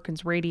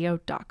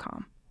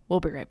CassandraPerkinsRadio.com. We'll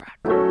be right back.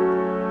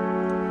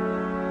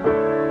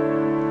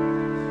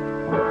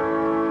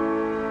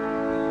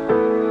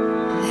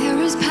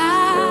 There is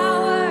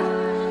power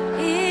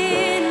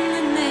in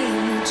the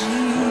name of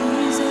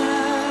Jesus.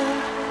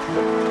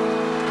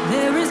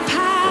 There is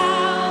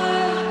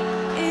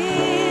power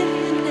in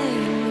the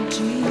name of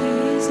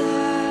Jesus.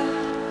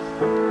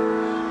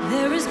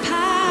 There is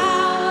power.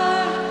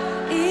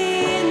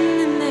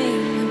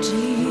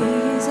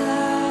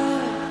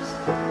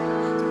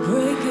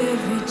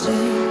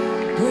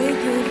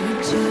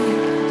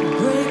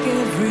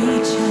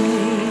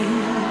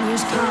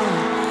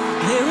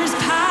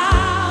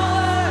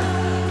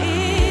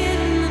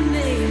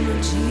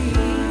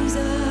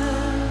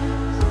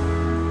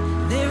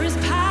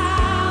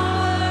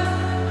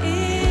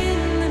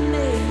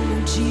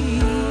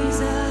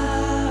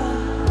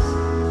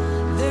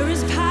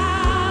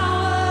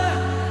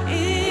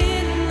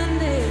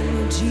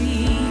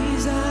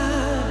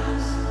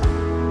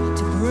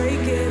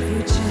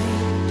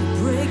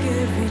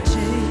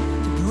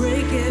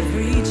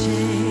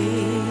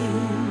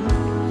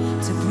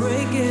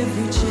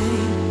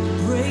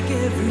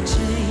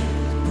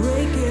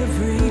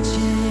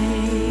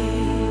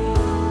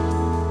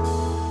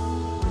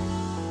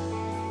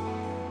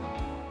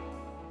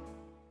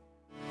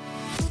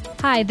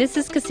 Hi, this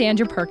is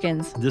Cassandra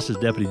Perkins. This is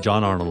Deputy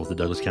John Arnold with the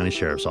Douglas County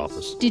Sheriff's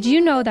Office. Did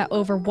you know that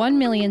over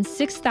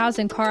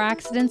 1,006,000 car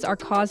accidents are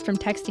caused from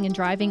texting and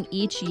driving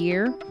each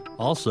year?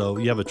 Also,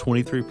 you have a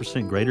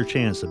 23% greater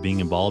chance of being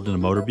involved in a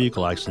motor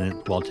vehicle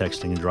accident while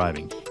texting and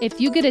driving. If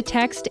you get a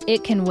text,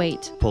 it can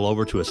wait. Pull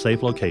over to a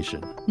safe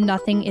location.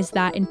 Nothing is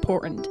that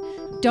important.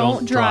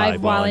 Don't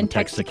drive while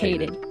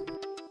intoxicated.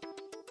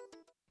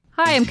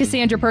 Hi, I'm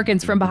Cassandra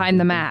Perkins from Behind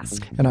the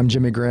Mask. And I'm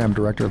Jimmy Graham,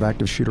 Director of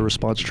Active Shooter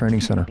Response Training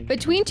Center.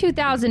 Between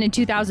 2000 and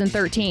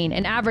 2013,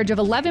 an average of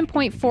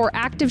 11.4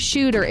 active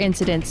shooter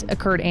incidents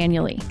occurred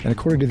annually. And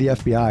according to the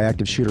FBI,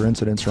 active shooter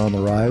incidents are on the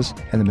rise,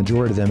 and the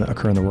majority of them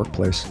occur in the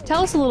workplace.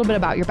 Tell us a little bit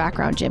about your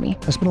background, Jimmy.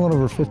 I spent a little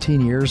over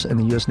 15 years in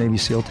the U.S. Navy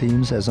SEAL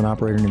teams as an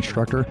operating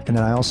instructor, and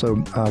then I also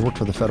worked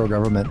for the federal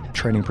government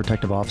training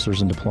protective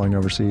officers and deploying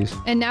overseas.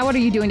 And now what are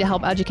you doing to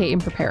help educate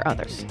and prepare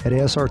others? At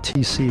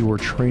ASRTC, we're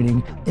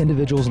training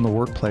individuals in the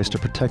workplace to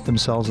protect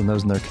themselves and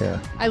those in their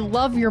care. I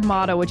love your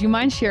motto. Would you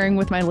mind sharing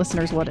with my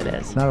listeners what it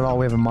is? Not at all.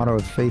 We have a motto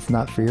of faith,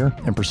 not fear,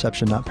 and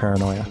perception, not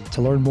paranoia.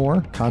 To learn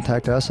more,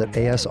 contact us at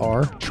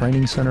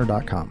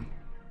asrtrainingcenter.com.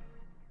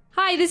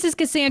 Hi, this is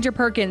Cassandra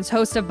Perkins,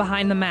 host of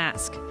Behind the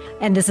Mask.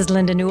 And this is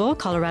Linda Newell,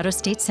 Colorado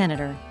State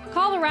Senator.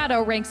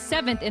 Colorado ranks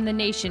 7th in the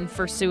nation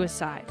for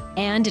suicide.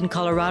 And in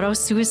Colorado,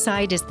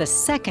 suicide is the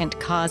second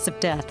cause of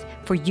death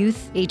for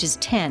youth ages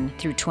 10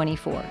 through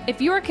 24.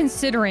 If you are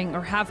considering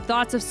or have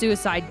thoughts of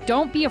suicide,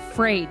 don't be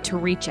afraid to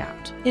reach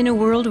out. In a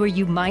world where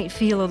you might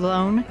feel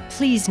alone,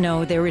 please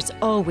know there is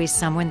always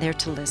someone there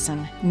to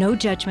listen. No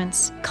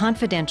judgments,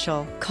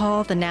 confidential.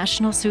 Call the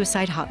National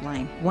Suicide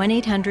Hotline,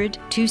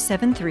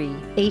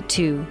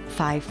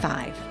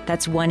 1-800-273-8255.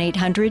 That's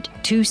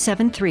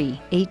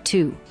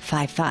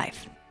 1-800-273-8255.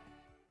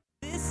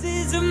 This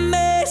is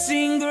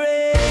amazing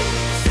grace.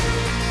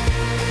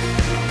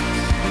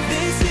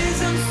 This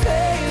is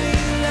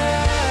unfailing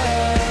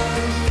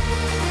love.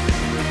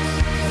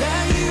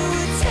 That you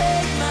would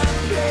take my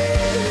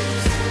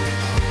place.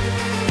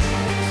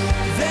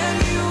 That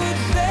you would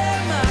bear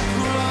my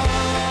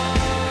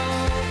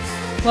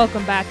cross.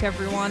 Welcome back,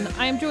 everyone.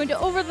 I am joined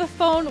over the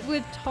phone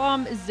with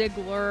Tom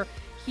Ziegler.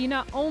 He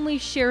not only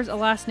shares a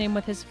last name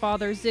with his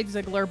father, Zig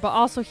Ziglar, but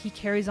also he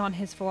carries on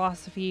his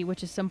philosophy,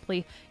 which is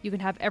simply you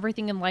can have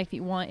everything in life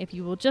you want if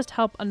you will just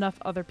help enough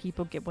other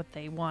people get what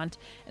they want.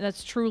 And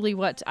that's truly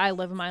what I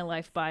live my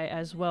life by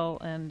as well.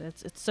 And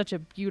it's such a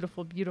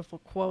beautiful, beautiful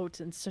quote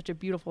and such a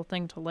beautiful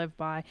thing to live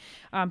by.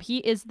 He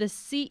is the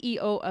CEO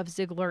of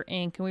Ziglar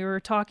Inc. And we were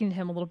talking to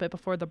him a little bit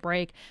before the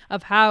break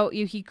of how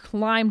he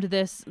climbed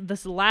this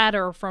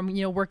ladder from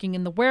working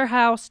in the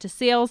warehouse to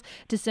sales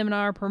to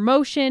seminar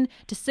promotion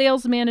to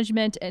sales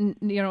management and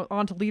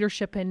onto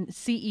leadership and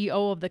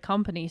CEO of the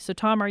company. So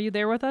Tom, are you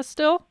there with us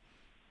still?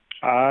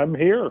 I'm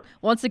here.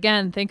 Once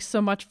again, thanks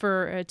so much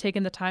for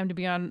taking the time to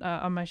be on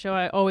my show.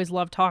 I always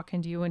love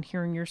talking to you and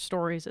hearing your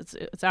stories.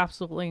 It's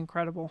absolutely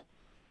incredible.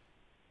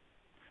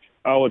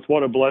 Oh, it's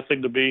what a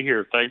blessing to be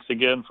here. Thanks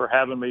again for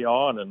having me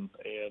on. And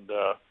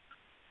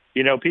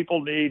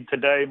people need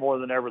today more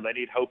than ever, they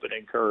need hope and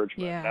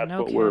encouragement. Yeah, that's no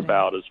what kidding. we're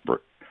about, is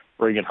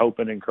bringing hope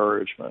and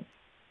encouragement.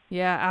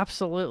 Yeah,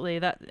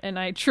 absolutely. And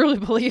I truly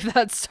believe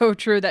that's so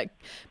true, that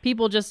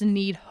people just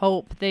need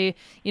hope. They,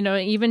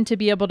 even to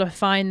be able to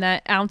find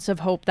that ounce of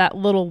hope, that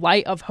little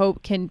light of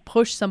hope can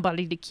push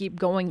somebody to keep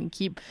going and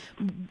keep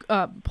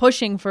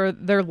pushing for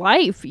their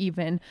life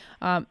even.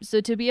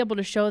 So to be able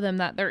to show them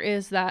that there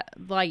is that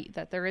light,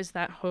 that there is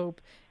that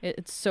hope,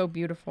 it's so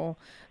beautiful.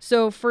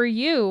 So for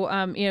you,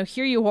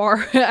 here you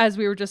are, as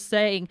we were just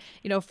saying,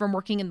 from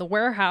working in the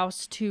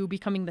warehouse to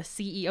becoming the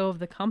CEO of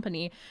the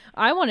company.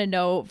 I want to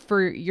know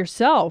for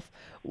yourself,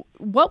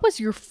 what was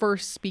your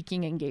first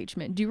speaking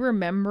engagement? Do you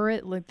remember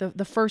it? Like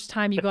the first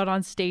time you got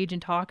on stage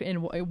and talk,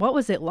 and what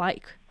was it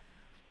like?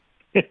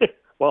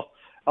 Well,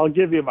 I'll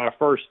give you my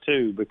first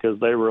two because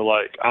they were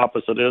like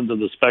opposite ends of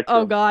the spectrum.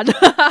 Oh God.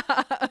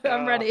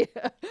 I'm ready.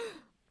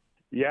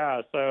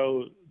 Yeah.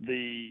 So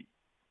the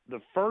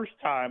first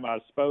time I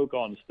spoke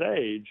on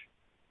stage,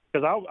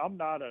 because I'm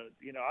not I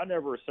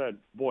never said,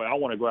 boy, I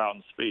want to go out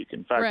and speak.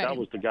 In fact, Right. I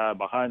was the guy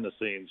behind the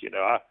scenes.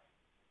 I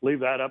leave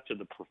that up to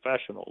the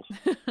professionals.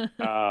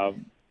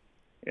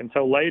 And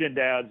so late in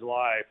Dad's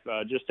life,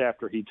 just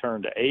after he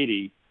turned to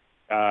 80,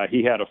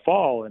 he had a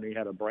fall and he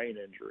had a brain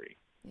injury.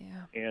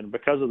 Yeah. And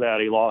because of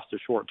that, he lost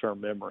his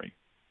short-term memory.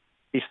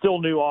 He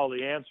still knew all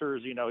the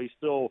answers. He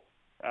still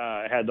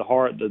had the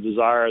heart, the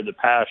desire, the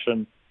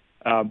passion.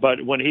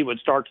 But when he would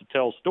start to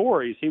tell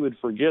stories, he would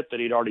forget that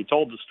he'd already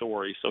told the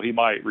story, so he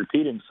might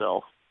repeat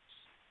himself.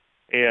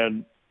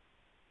 And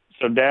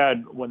so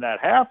Dad, when that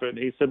happened,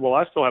 he said, well,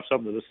 I still have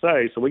something to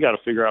say, so we got to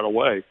figure out a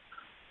way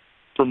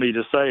for me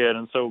to say it.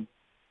 And so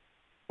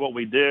what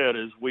we did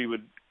is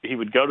he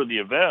would go to the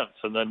events,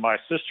 and then my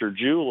sister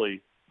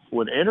Julie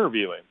would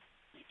interview him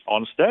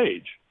on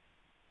stage.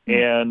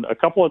 And a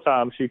couple of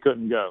times she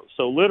couldn't go.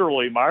 So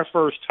literally my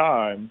first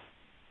time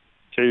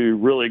to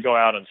really go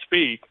out and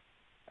speak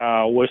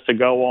was to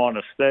go on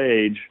a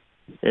stage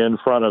in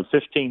front of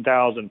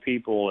 15,000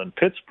 people in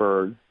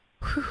Pittsburgh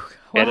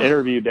and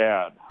interview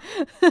Dad.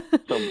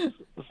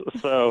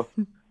 So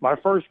my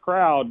first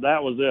crowd,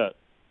 that was it.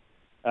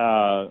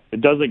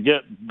 It doesn't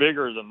get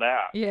bigger than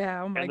that.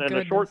 Yeah, oh my and then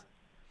goodness.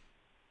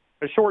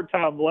 a short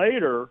time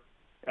later,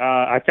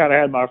 I kind of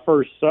had my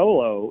first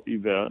solo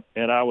event,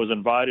 and I was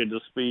invited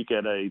to speak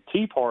at a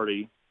tea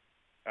party.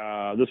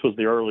 This was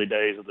the early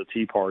days of the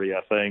Tea Party,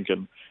 I think,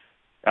 and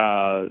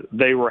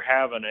they were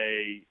having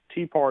a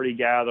tea party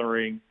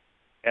gathering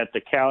at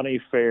the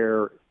county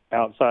fair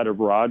outside of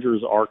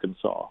Rogers,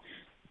 Arkansas.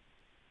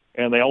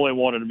 And they only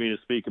wanted me to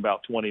speak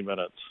about 20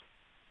 minutes.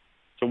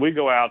 So we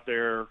go out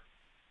there,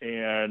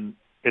 and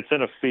it's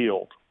in a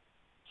field.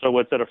 So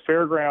it's at a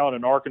fairground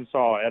in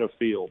Arkansas at a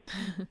field.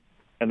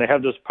 And they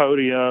have this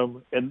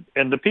podium, and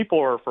the people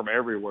are from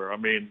everywhere. I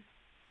mean,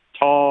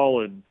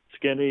 tall and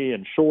skinny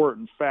and short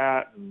and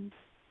fat and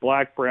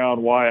black,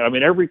 brown, white. I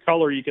mean, every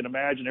color you can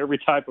imagine, every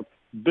type of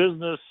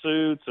business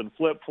suits and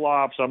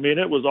flip-flops. I mean,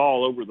 it was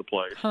all over the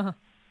place. Huh.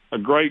 A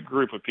great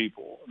group of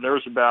people. There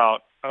was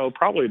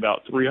probably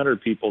about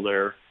 300 people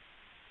there,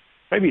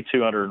 maybe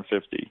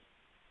 250.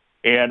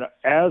 And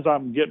as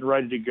I'm getting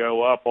ready to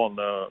go up on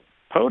the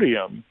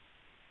podium,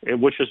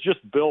 which is just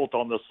built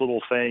on this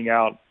little thing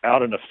out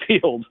in a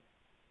field,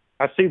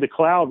 I see the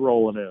cloud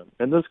rolling in.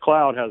 And this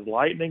cloud has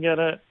lightning in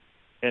it,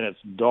 and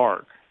it's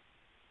dark.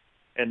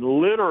 And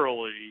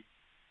literally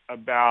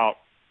about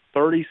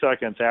 30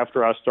 seconds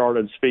after I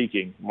started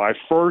speaking, my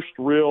first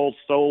real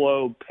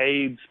solo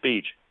paid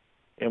speech,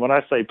 and when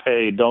I say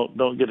paid,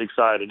 don't get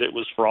excited. It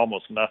was for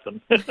almost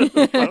nothing.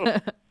 So,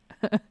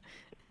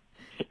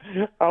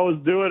 I was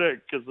doing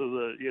it because of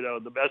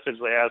the message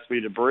they asked me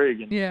to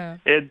bring. And, Yeah.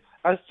 and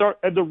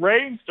the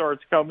rain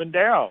starts coming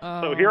down.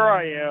 So here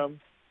I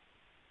am,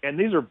 and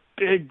these are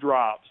big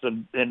drops,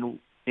 and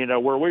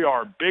where we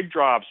are, big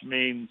drops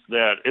means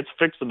that it's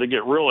fixing to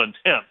get real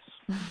intense.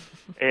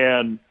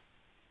 And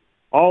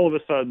all of a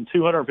sudden,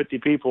 250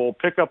 people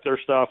pick up their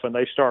stuff, and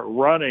they start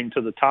running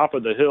to the top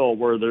of the hill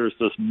where there's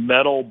this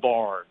metal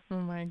barn. Oh,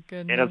 my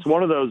goodness. And it's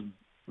one of those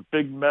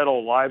big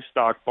metal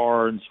livestock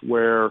barns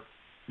where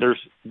there's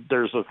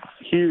a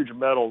huge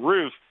metal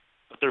roof,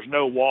 but there's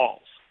no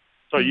walls.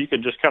 So you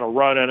can just kind of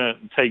run in it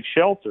and take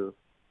shelter.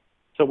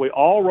 So we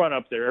all run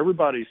up there.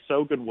 Everybody's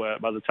soaking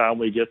wet by the time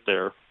we get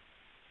there.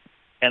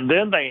 And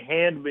then they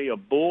hand me a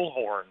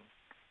bullhorn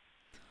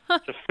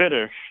to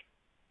finish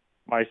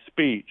my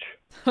speech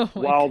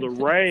while the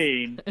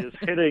rain is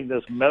hitting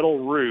this metal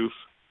roof,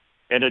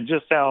 and it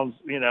just sounds,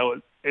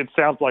 it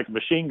sounds like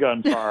machine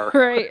gun fire.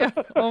 Right.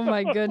 Oh,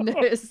 my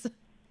goodness.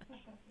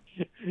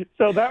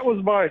 So that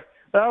was my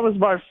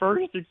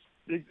first,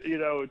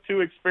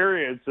 two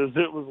experiences.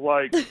 It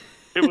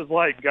was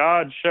like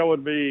God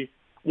showing me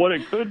what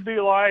it could be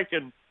like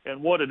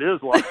and what it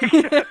is like.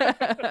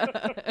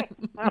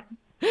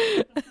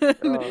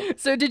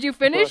 So did you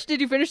finish?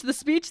 Did you finish the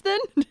speech then?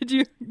 Did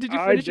you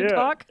finish your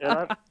talk?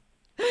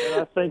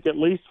 And I think at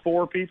least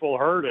 4 people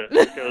heard it.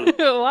 Because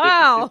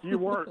wow.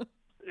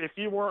 if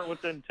you weren't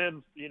within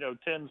 10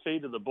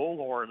 feet of the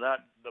bullhorn,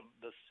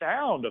 the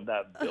sound of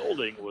that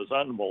building was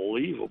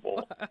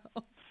unbelievable.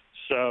 Wow.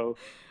 So,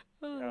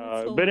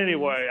 but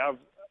anyway, I've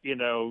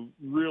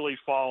really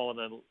fallen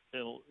in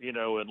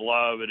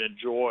love and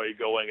enjoy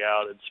going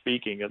out and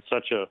speaking.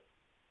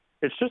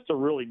 It's just a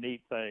really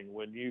neat thing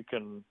when you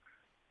can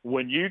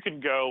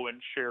go and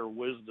share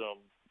wisdom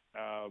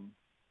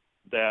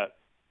that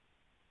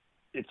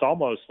it's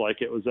almost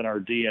like it was in our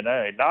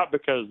DNA, not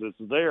because it's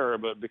there,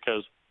 but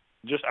because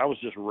I was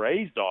just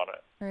raised on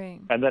it. Right.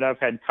 And then I've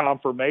had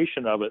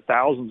confirmation of it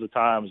thousands of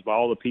times by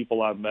all the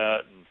people I've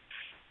met, and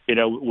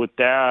with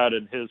Dad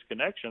and his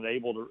connection,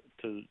 able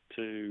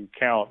to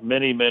count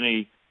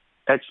many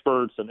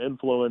experts and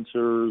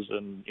influencers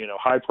and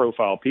high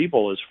profile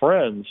people as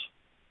friends,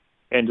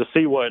 and to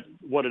see what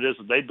it is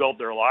that they built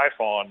their life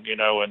on,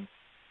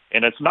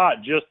 and it's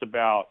not just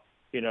about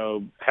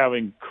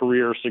having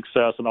career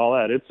success and all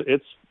that.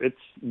 It's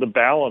the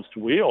balanced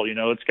wheel.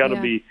 It's got to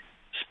be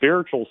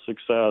spiritual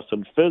success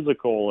and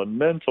physical and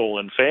mental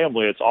and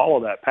family. It's all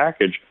of that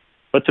package.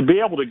 But to be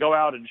able to go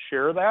out and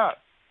share that,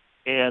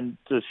 and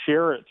to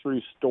share it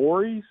through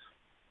stories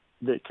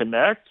that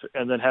connect,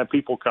 and then have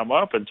people come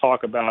up and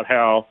talk about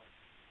how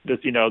this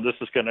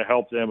is going to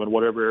help them in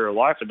whatever area of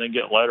life, and then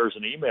get letters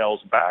and emails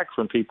back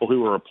from people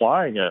who are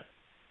applying it.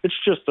 It's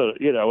just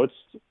it's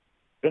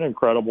an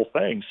incredible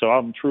thing. So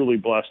I'm truly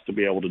blessed to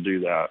be able to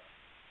do that.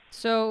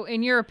 So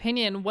in your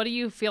opinion, what do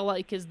you feel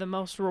like is the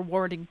most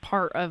rewarding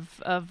part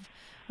of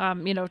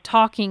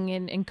talking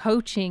and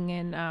coaching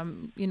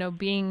and,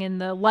 being in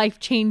the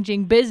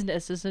life-changing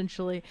business,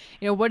 essentially?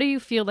 What do you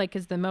feel like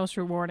is the most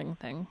rewarding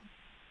thing?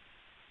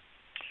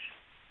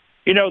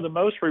 The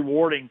most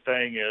rewarding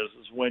thing is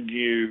when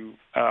you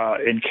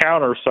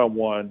encounter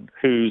someone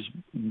who's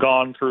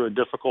gone through a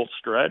difficult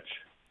stretch.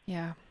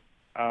 Yeah.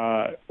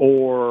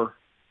 Or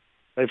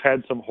they've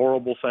had some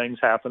horrible things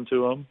happen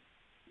to them,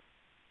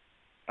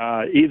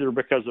 either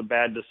because of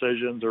bad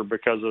decisions or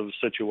because of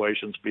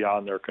situations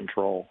beyond their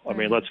control. I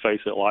mean, let's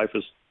face it, life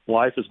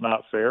is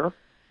not fair.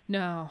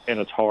 No. And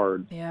it's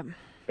hard. Yeah.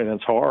 And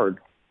it's hard.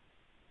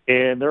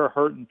 And they're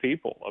hurting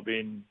people. I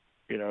mean,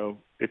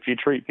 if you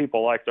treat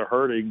people like they're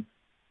hurting,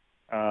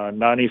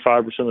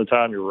 95% of the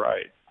time you're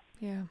right.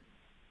 Yeah.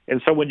 And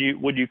so when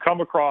you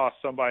come across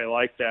somebody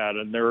like that,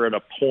 and they're at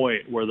a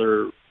point where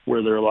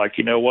they're like,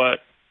 you know what,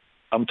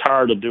 I'm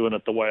tired of doing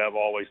it the way I've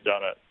always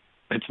done it.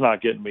 It's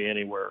not getting me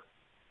anywhere.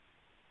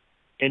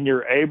 And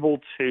you're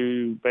able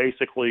to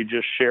basically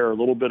just share a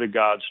little bit of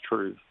God's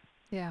truth.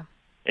 Yeah.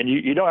 And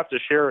you don't have to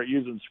share it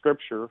using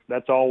Scripture.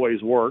 That's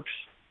always works.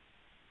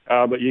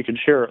 But you can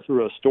share it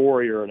through a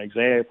story or an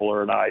example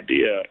or an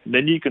idea. And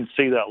then you can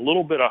see that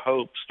little bit of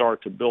hope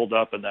start to build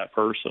up in that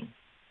person.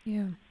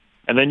 Yeah.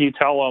 And then you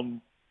tell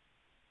them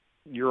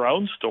your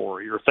own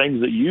story or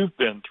things that you've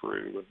been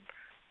through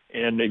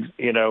and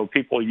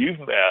people you've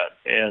met.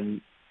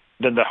 And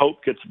then the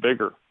hope gets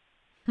bigger.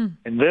 And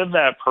then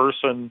that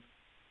person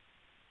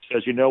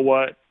says, you know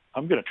what,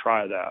 I'm going to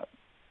try that.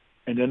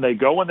 And then they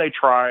go and they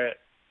try it,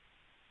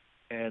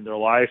 and their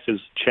life has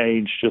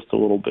changed just a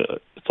little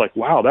bit. It's like,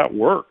 wow, that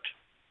worked.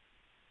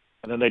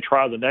 And then they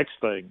try the next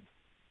thing,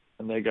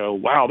 and they go,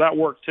 wow, that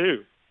worked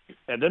too.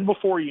 And then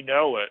before you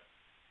know it,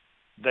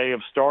 they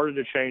have started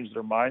to change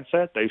their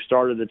mindset. They've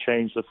started to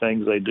change the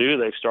things they do.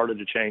 They've started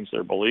to change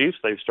their beliefs.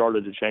 They've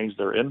started to change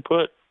their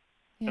input.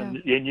 Yeah.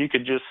 And you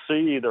can just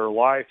see their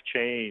life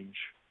change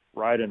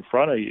right in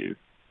front of you.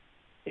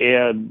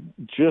 And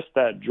just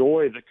that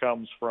joy that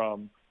comes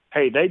from,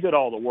 hey, they did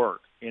all the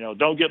work.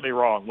 Don't get me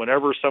wrong.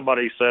 Whenever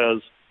somebody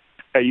says,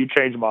 hey, you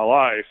changed my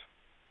life,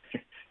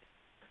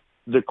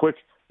 the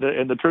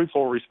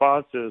truthful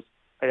response is,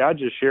 hey, I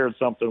just shared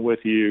something with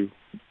you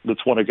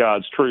that's one of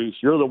God's truths.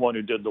 You're the one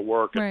who did the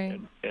work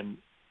and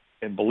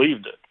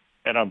believed it.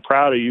 And I'm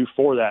proud of you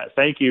for that.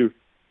 Thank you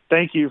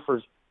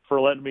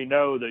for letting me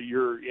know that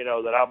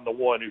that I'm the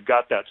one who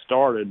got that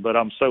started, but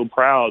I'm so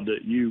proud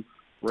that you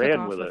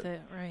ran with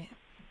it. Right.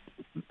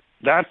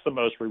 That's the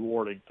most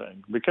rewarding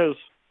thing, because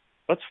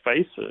let's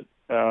face it,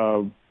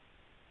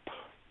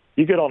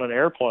 you get on an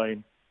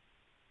airplane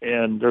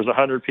and there's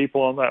 100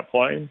 people on that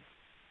plane,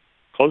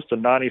 close to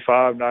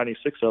 95,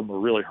 96 of them are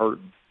really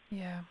hurting.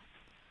 Yeah.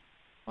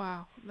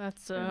 Wow.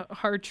 That's a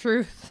hard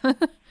truth.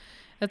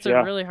 That's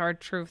Yeah. a really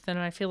hard truth. And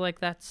I feel like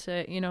that's,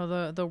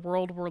 the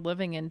world we're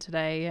living in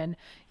today. And,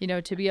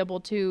 to be able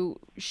to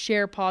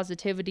share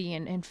positivity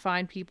and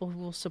find people who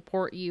will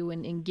support you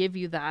and give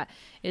you that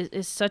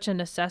is such a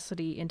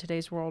necessity in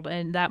today's world.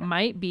 And that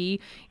might be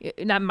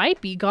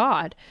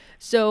God.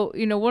 So,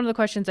 one of the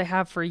questions I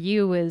have for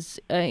you is,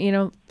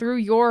 through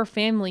your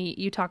family,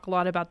 you talk a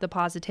lot about the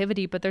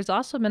positivity, but there's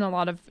also been a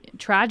lot of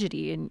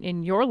tragedy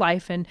in your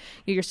life and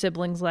your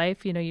siblings'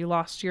 life. You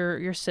lost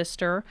your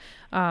sister,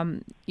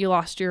 you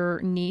lost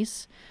your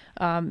niece,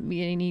 and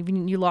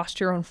even you lost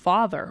your own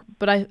father.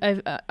 But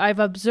I've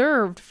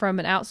observed from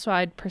an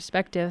outside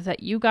perspective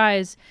that you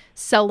guys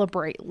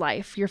celebrate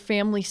life. Your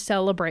family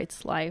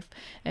celebrates life,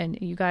 and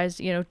you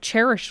guys,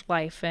 cherish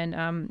life. And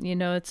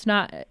it's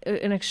not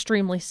an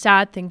extremely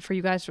sad thing for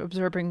you guys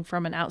observing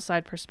from an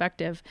outside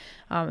perspective,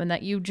 and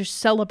that you just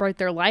celebrate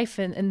their life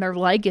and their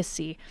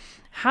legacy.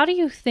 How do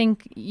you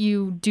think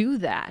you do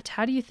that?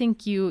 How do you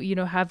think you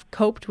have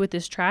coped with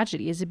this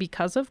tragedy? Is it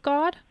because of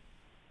God?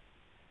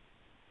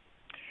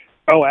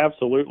 Oh,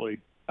 absolutely.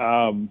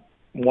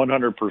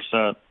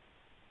 100%.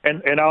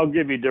 And I'll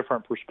give you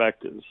different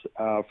perspectives.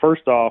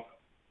 First off,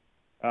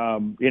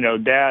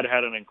 Dad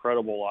had an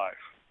incredible life.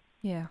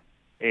 Yeah.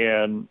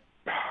 And,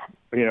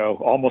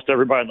 almost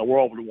everybody in the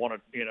world would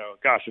want to,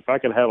 gosh, if I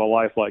could have a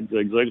life like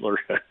Zig Ziglar,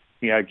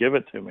 give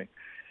it to me.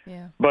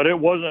 Yeah. But it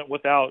wasn't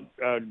without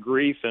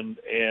grief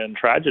and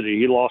tragedy.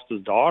 He lost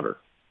his daughter,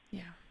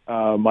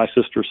 my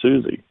sister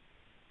Susie.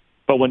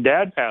 But when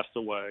Dad passed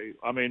away,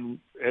 I mean,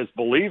 as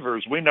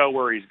believers, we know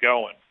where he's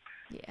going.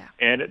 Yeah.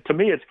 And to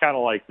me, it's kind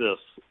of like this.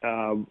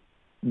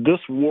 This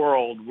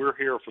world, we're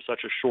here for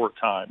such a short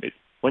time.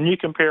 When you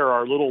compare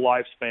our little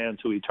lifespan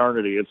to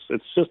eternity,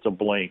 it's just a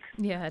blink.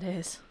 Yeah, it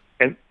is.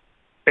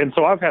 And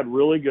so I've had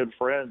really good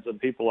friends and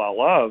people I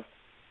love.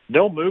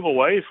 They'll move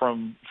away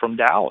from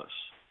Dallas.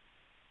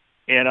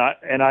 And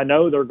I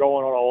know they're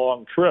going on a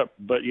long trip,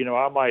 but,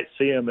 I might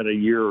see them in a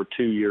year or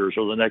 2 years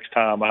or the next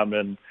time I'm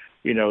in,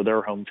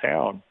 their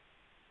hometown.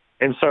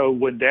 And so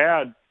when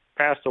Dad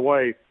passed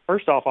away,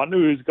 first off, I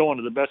knew he was going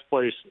to the best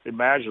place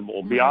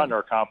imaginable, beyond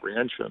our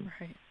comprehension,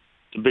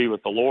 to be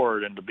with the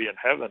Lord and to be in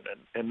heaven.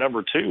 And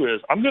number two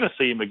is I'm going to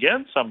see him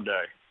again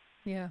someday.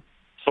 Yeah.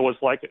 So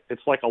it's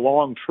like a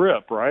long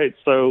trip, right?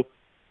 So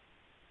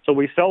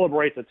we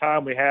celebrate the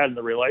time we had in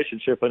the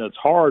relationship, and it's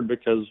hard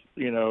because,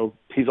 he's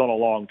on a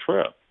long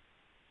trip.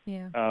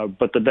 Yeah.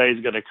 But the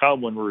day's going to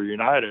come when we're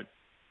united.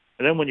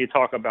 And then when you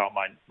talk about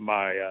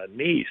my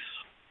niece,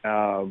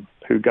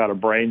 who got a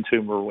brain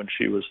tumor when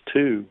she was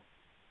 2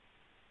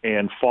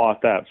 and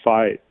fought that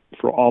fight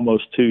for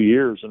almost 2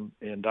 years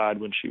and died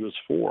when she was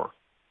 4.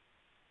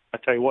 I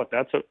tell you what,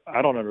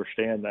 I don't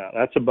understand that.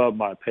 That's above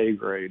my pay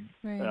grade.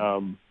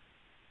 Right.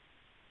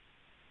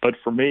 But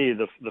for me,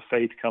 the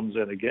faith comes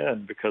in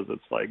again, because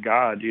it's like,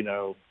 God,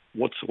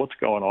 what's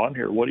going on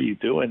here? What are you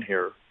doing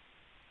here?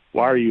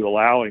 Why are you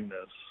allowing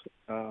this?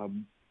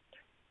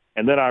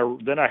 And then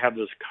I have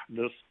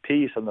this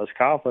peace and this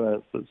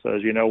confidence that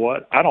says, you know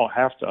what? I don't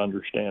have to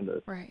understand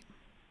it. Right.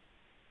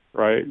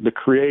 Right? The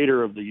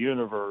creator of the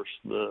universe,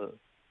 the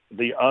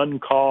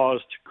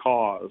uncaused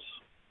cause,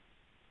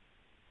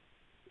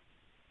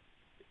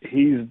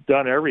 he's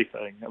done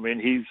everything. I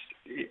mean,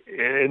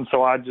 and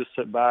so I just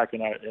sit back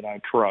and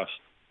I trust.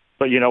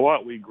 But you know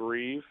what? We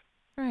grieve.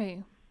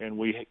 Right. and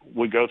we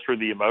go through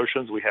the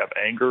emotions. We have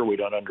anger. We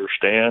don't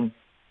understand,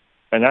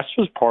 and that's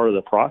just part of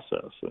the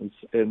process.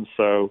 And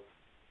so,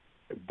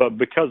 but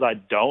because I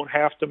don't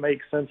have to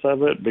make sense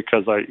of it,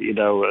 because and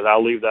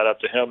I'll leave that up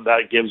to him,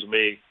 that gives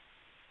me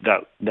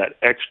that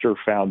extra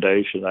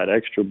foundation, that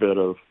extra bit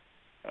of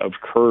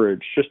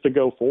courage just to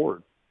go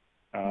forward.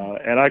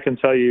 And I can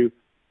tell you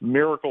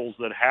miracles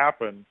that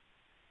happen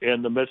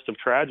in the midst of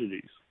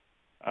tragedies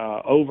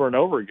over and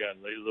over again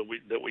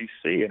that we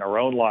see in our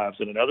own lives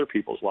and in other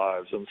people's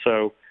lives. And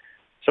so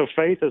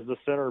faith is the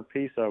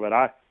centerpiece of it.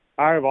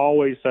 I've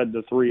always said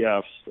the 3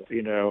 F's,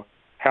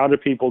 how do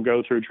people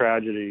go through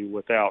tragedy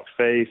without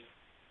faith,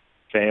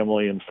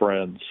 family, and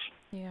friends?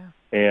 Yeah.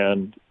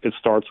 And it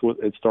starts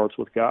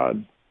with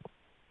God.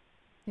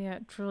 Yeah,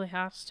 it truly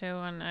has to,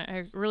 and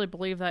I really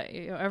believe that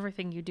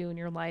everything you do in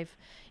your life,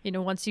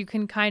 once you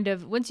can kind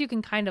of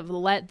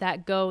let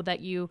that go,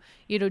 that you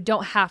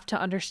don't have to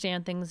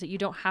understand things, that you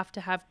don't have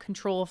to have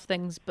control of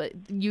things, but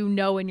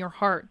in your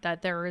heart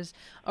that there is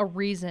a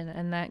reason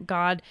and that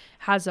God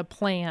has a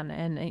plan,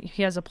 and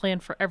He has a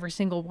plan for every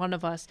single one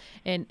of us,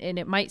 and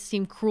it might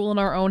seem cruel in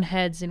our own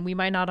heads, and we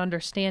might not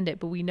understand it,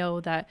 but we know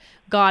that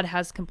God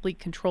has complete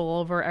control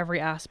over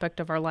every aspect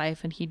of our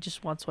life, and He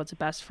just wants what's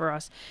best for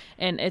us,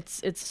 and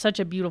it's such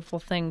a beautiful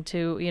thing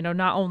to,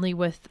 not only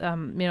with,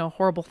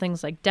 horrible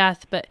things like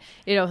death, but,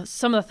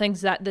 some of the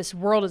things that this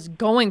world is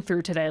going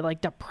through today,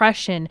 like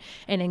depression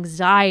and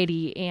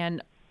anxiety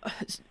and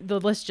the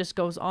list just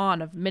goes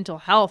on of mental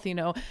health,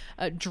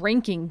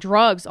 drinking,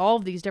 drugs, all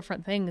of these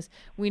different things.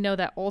 We know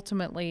that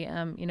ultimately,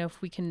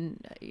 if we can,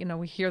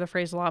 we hear the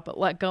phrase a lot, but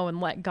let go and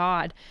let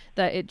God,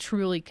 that it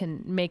truly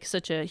can make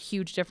such a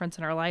huge difference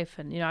in our life.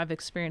 And, I've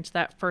experienced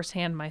that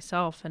firsthand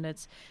myself, and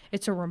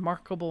it's a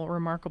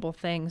remarkable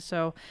thing.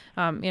 So,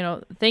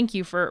 thank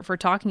you for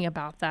talking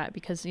about that,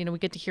 because, we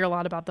get to hear a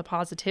lot about the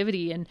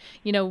positivity, and,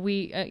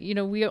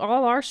 we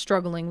all are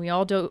struggling. We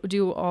all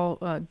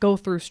go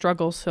through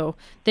struggles. So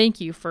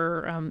thank you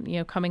for,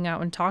 coming out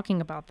and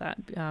talking about that.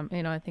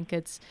 I think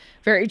it's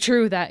very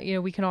true that,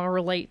 we can all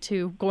relate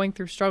to going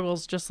through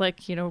struggles, just like,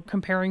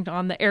 comparing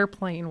on the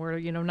airplane where,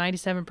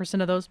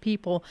 97% of those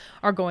people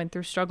are going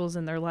through struggles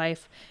in their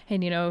life.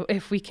 And,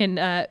 if we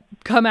can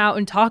come out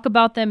and talk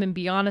about them and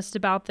be honest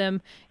about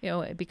them,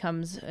 it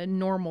becomes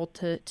normal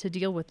to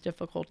deal with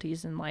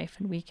difficulties in life.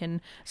 And we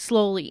can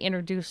slowly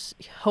introduce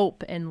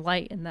hope and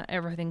light, and that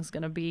everything's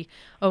going to be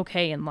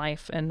okay in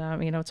life. And,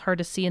 it's hard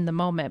to see in the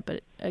moment,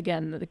 but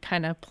again, it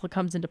kind of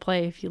comes into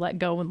play if you let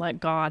go and let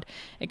God.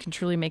 It can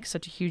truly make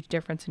such a huge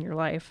difference in your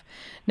life.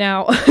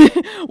 Now,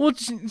 we'll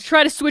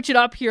try to switch it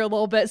up here a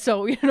little bit,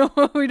 so we don't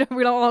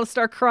want to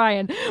start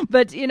crying.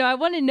 But I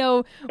want to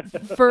know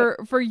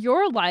for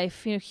your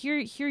life.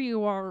 Here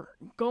you are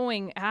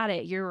going at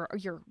it.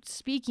 You're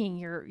speaking.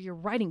 You're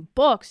writing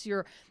books.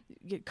 You're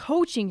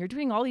coaching. You're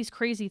doing all these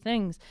crazy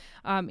things.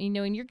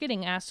 And you're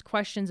getting asked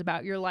questions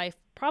about your life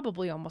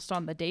probably almost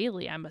on the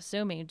daily, I'm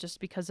assuming,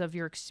 just because of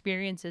your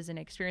experiences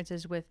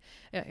with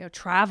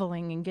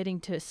traveling and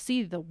getting to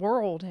see the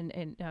world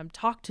and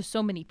talk to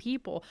so many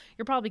people.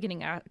 You're probably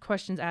getting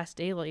questions asked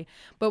daily.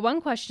 But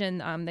one question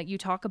that you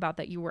talk about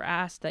that you were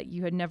asked that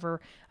you had never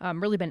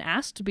really been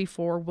asked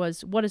before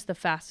was, what is the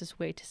fastest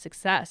way to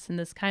success? And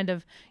this kind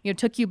of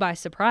took you by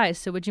surprise.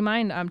 So would you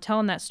mind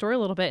telling that story a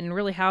little bit, and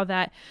really how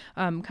that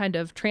kind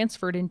of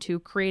transferred into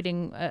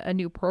creating a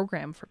new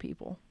program for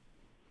people?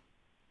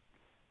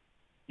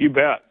 You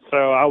bet.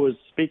 So I was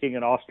speaking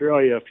in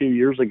Australia a few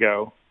years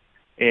ago,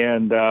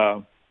 and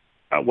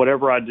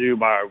whatever I do,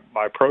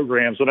 my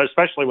programs, and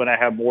especially when I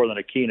have more than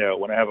a keynote,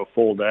 when I have a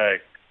full day,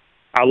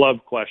 I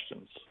love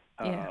questions.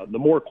 The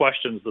more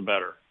questions, the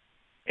better.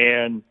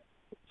 And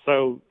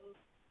so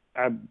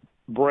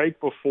right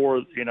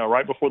before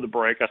the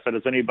break, I said,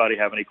 does anybody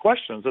have any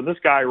questions? And this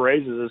guy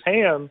raises his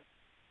hand,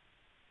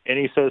 and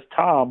he says,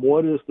 Tom,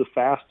 what is the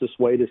fastest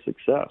way to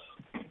success?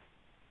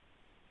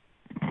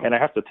 And I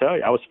have to tell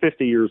you, I was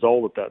 50 years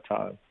old at that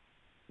time.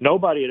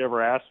 Nobody had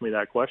ever asked me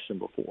that question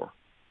before.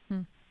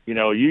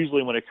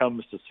 Usually when it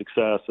comes to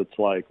success, it's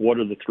like, what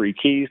are the 3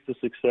 keys to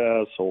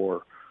success,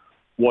 or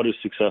what do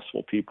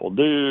successful people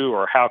do,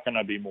 or how can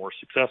I be more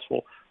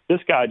successful? This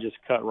guy just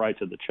cut right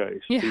to the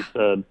chase. Yeah. He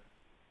said,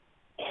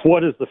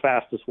 what is the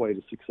fastest way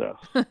to success?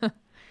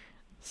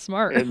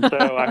 Smart. And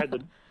so I had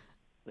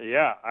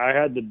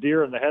the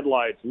deer in the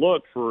headlights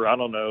look for, I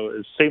don't know,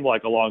 it seemed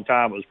like a long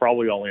time. It was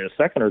probably only a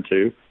second or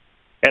two.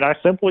 And I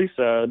simply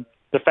said,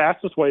 the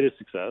fastest way to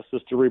success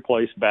is to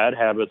replace bad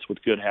habits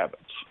with good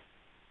habits.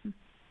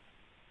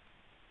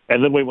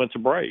 And then we went to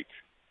break.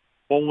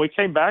 Well, when we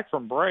came back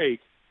from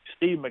break,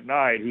 Steve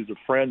McKnight, who's a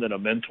friend and a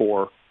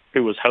mentor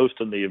who was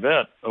hosting the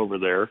event over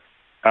there,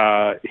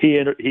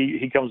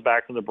 he comes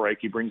back from the break.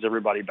 He brings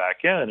everybody back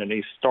in, and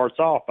he starts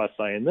off by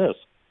saying this: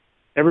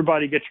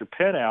 everybody get your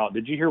pen out.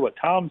 Did you hear what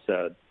Tom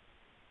said?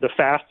 The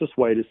fastest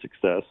way to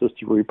success is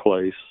to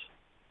replace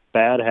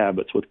bad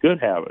habits with good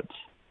habits.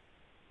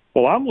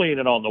 Well, I'm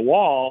leaning on the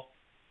wall,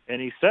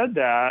 and he said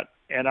that,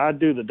 and I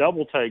do the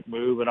double take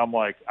move, and I'm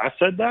like, I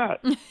said that.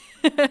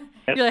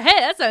 You're like, hey,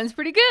 that sounds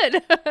pretty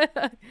good.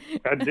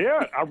 I did.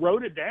 I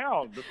wrote it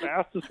down. The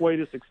fastest way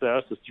to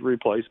success is to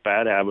replace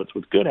bad habits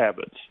with good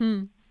habits.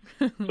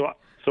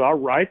 So I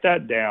write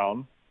that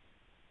down,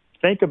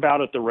 think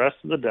about it the rest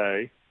of the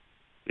day.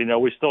 You know,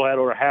 we still had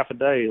over half a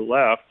day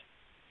left.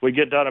 We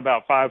get done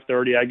about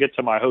 5:30. I get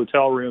to my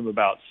hotel room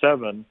about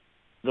 7.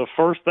 The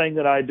first thing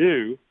that I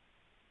do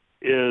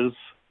is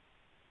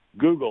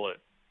Google it.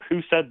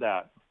 Who said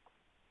that?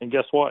 And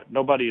guess what?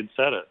 Nobody had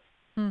said it.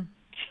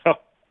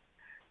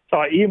 So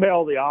I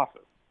email the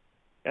office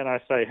and I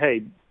say,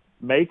 hey,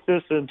 make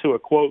this into a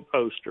quote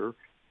poster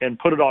and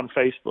put it on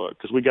Facebook,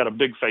 because we got a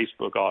big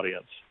Facebook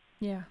audience.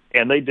 Yeah.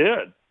 And they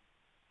did.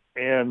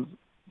 And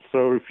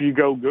so if you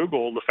go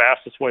Google, the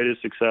fastest way to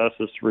success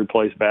is to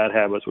replace bad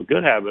habits with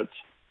good habits.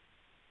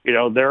 You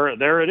know,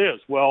 there it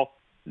is. Well,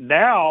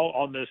 now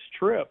on this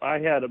trip, I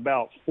had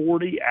about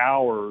 40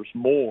 hours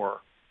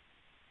more.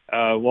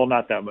 Well,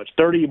 not that much,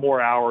 30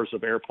 more hours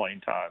of airplane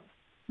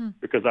time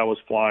because I was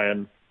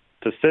flying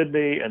to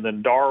Sydney and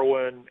then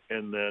Darwin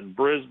and then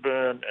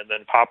Brisbane and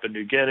then Papua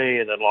New Guinea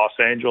and then Los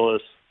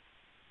Angeles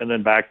and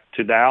then back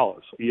to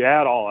Dallas. You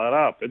add all that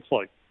up, it's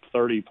like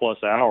 30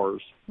 plus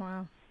hours.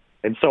 Wow.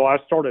 And so I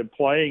started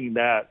playing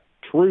that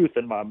truth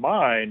in my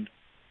mind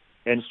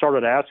and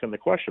started asking the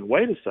question,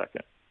 wait a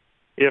second,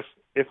 if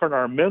in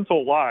our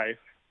mental life,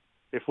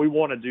 if we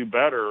want to do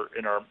better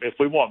if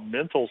we want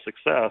mental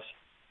success,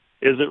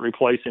 is it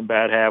replacing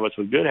bad habits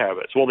with good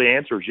habits? Well, the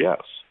answer is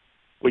yes.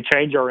 We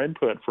change our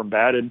input from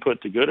bad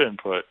input to good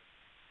input.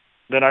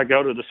 Then I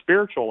go to the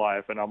spiritual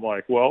life and I'm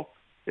like, well,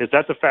 is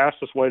that the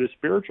fastest way to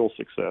spiritual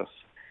success?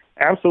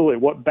 Absolutely.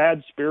 What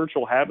bad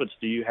spiritual habits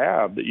do you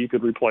have that you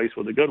could replace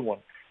with a good one?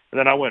 And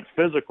then I went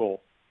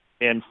physical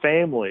and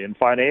family and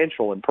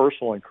financial and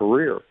personal and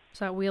career. It's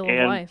that wheel and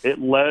of life.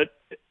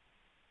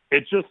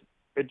 It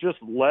just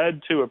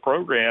led to a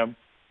program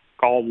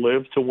called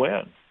Live to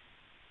Win.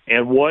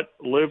 And what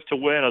Live to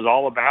Win is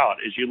all about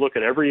is you look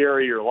at every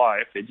area of your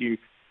life and you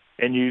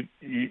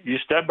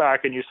step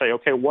back and you say,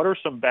 okay, what are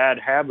some bad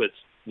habits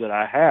that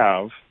I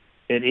have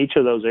in each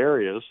of those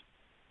areas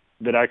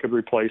that I could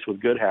replace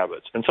with good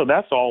habits? And so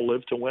that's all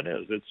Live to Win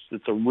is.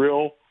 It's a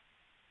real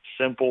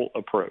simple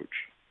approach.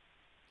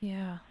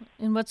 Yeah.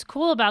 And what's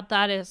cool about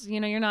that is, you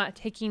know, you're not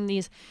taking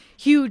these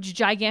huge,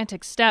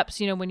 gigantic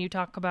steps, you know, when you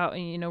talk about,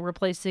 you know,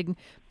 replacing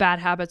bad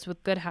habits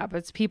with good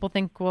habits. People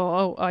think,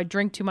 well, I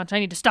drink too much, I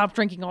need to stop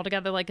drinking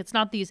altogether. Like, it's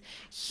not these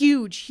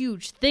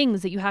huge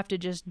things that you have to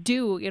just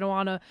do, you know,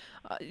 on a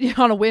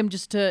whim,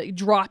 just to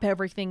drop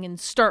everything and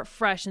start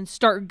fresh and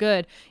start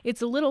good.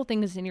 It's the little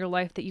things in your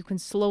life that you can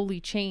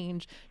slowly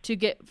change to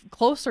get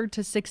closer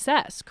to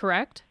success,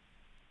 correct?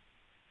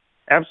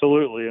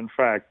 Absolutely. In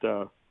fact,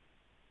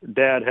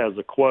 Dad has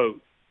a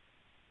quote,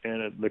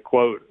 and the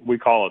quote, we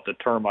call it the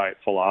termite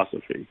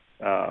philosophy.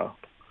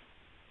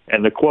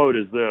 And the quote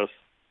is this,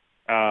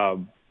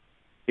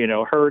 you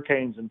know,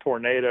 hurricanes and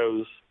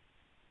tornadoes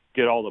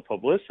get all the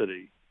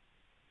publicity,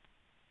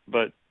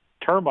 but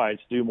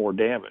termites do more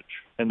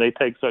damage, and they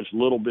take such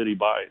little bitty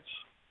bites.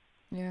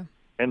 Yeah.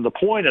 And the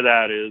point of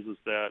that is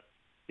that,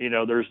 you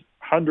know, there's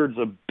hundreds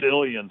of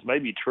billions,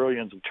 maybe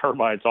trillions of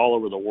termites all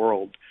over the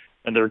world,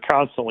 and they're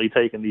constantly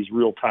taking these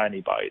real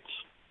tiny bites.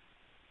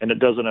 And it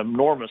does an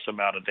enormous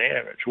amount of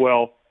damage.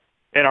 Well,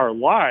 in our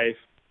life,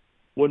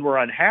 when we're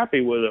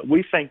unhappy with it,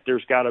 we think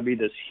there's got to be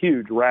this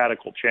huge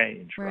radical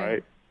change,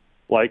 right?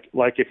 Like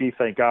if you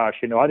think, gosh,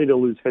 you know, I need to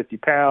lose 50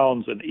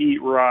 pounds and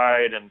eat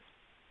right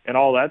and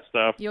all that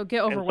stuff. You'll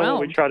get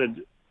overwhelmed. And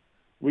so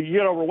we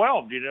get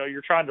overwhelmed. You know,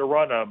 you're trying to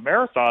run a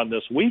marathon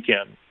this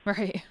weekend.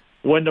 Right.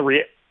 When the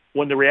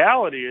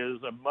reality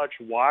is a much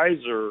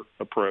wiser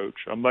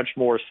approach, a much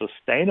more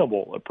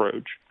sustainable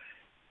approach,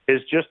 is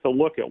just to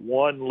look at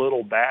one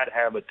little bad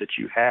habit that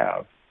you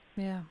have,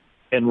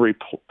 and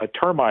a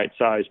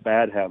termite-sized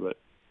bad habit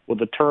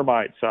with a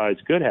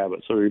termite-sized good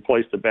habit. So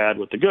replace the bad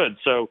with the good.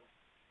 So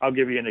I'll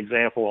give you an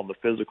example on the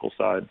physical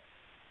side.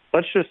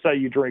 Let's just say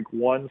you drink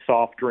one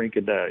soft drink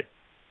a day.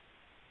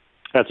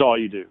 That's all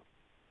you do.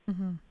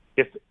 Mm-hmm.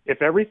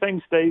 If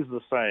everything stays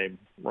the same,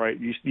 right?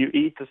 You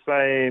eat the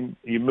same,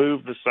 you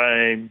move the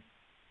same,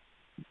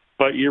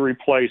 but you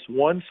replace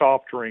one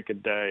soft drink a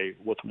day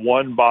with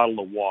one bottle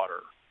of water.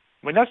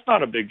 I mean, that's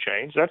not a big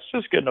change. That's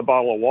just getting a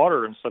bottle of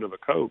water instead of a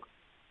Coke.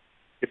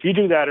 If you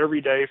do that every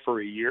day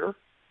for a year,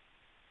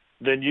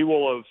 then you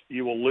will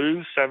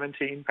lose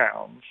 17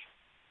 pounds,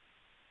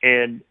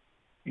 and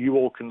you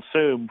will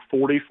consume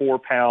 44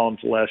 pounds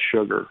less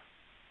sugar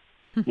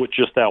with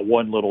just that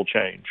one little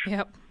change.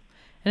 Yep.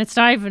 And it's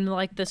not even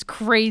like this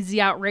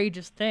crazy,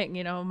 outrageous thing.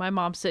 You know, my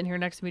mom's sitting here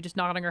next to me just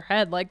nodding her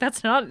head like,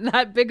 that's not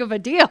that big of a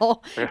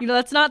deal. You know,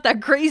 that's not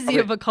that crazy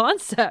of a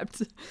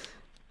concept.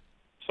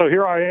 So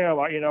here I am.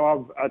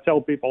 I tell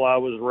people I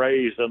was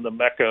raised in the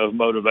Mecca of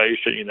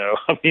motivation, you know.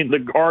 I mean, the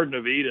Garden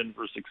of Eden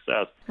for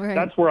success. Right.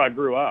 That's where I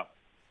grew up.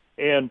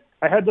 And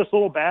I had this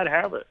little bad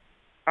habit.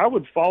 I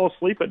would fall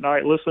asleep at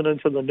night listening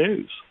to the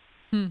news.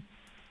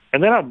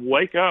 And then I'd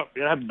wake up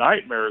and have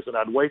nightmares, and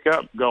I'd wake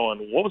up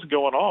going, what was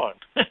going on?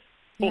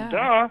 Well,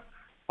 duh.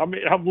 I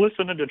mean, I'm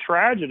listening to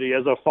tragedy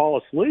as I fall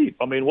asleep.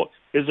 I mean,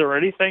 is there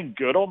anything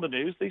good on the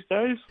news these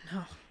days?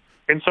 No.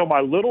 And so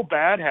my little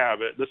bad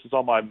habit, this is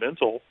on my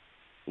mental,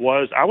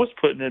 was I was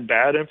putting in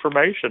bad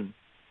information,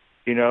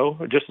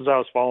 just as I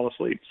was falling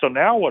asleep. So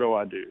now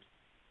what do?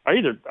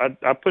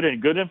 I put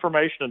in good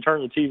information and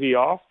turn the TV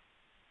off,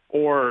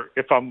 or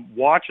if I'm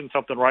watching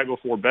something right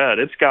before bed,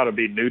 it's got to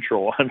be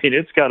neutral. I mean,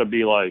 it's got to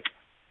be like,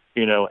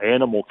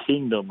 Animal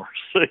Kingdom or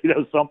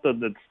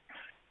something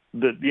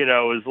that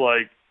is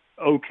like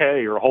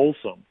okay or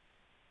wholesome.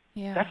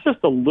 Yeah. That's just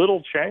a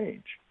little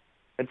change.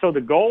 And so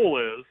the goal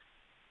is,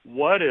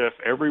 what if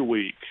every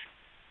week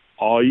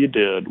all you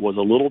did was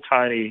a little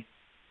tiny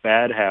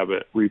bad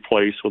habit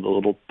replaced with a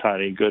little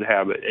tiny good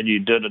habit, and you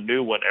did a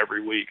new one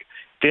every week?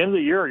 At the end of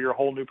the year, you're a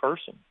whole new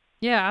person.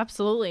 Yeah,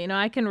 absolutely.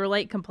 I can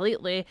relate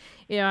completely.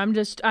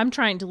 I'm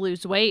trying to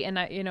lose weight, and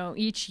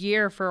each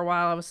year for a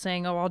while I was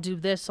saying, oh, I'll do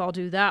this, I'll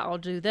do that, I'll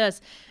do this.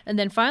 And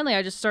then finally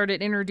I just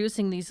started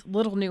introducing these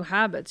little new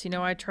habits.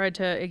 I tried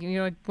to,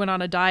 I went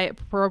on a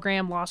diet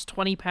program, lost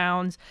 20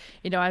 pounds.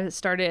 I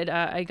started,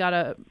 I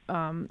got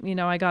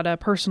a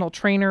personal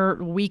trainer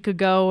a week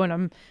ago, and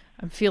I'm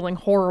feeling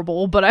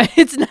horrible, but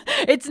it's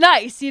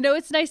nice.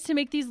 It's nice to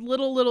make these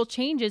little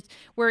changes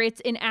where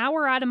it's an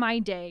hour out of my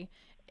day.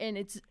 And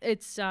it's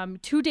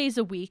 2 days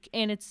a week,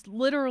 and it's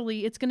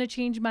going to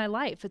change my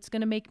life. It's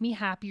going to make me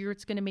happier.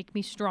 It's going to make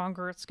me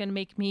stronger. It's going to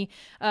make me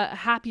a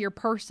happier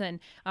person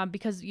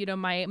because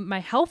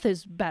my health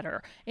is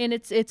better. And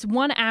it's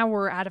 1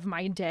 hour out of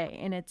my day,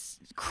 and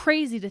it's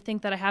crazy to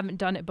think that I haven't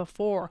done it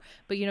before.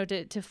 But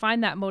to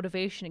find that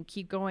motivation and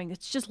keep going,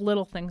 it's just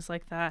little things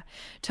like that.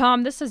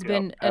 Tom, this has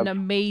been an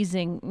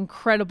amazing,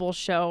 incredible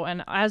show,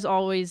 and as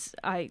always,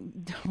 I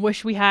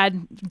wish we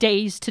had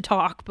days to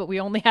talk, but we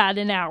only had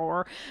an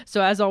hour.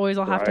 So as always,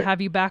 I'll have to have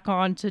you back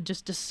on to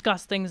just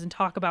discuss things and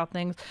talk about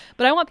things.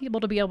 But I want people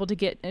to be able to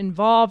get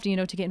involved, to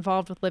get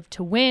involved with Live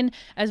to Win,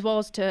 as well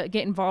as to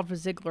get involved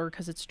with Ziglar,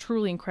 because it's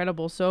truly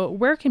incredible. So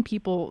where can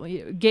people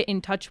get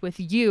in touch with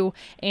you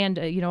and,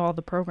 all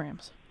the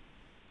programs?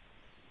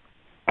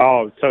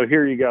 Oh, so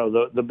here you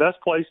go. The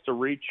best place to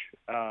reach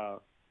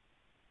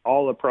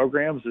all the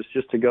programs is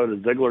just to go to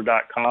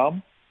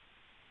Ziglar.com.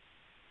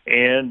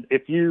 And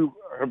if you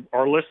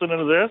are listening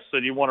to this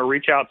and you want to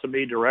reach out to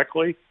me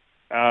directly,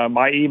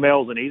 my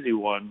email is an easy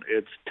one.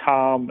 It's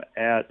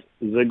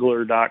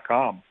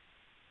tom@Ziglar.com.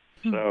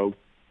 So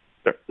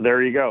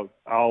there you go.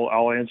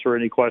 I'll answer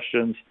any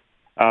questions.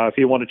 If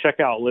you want to check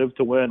out Live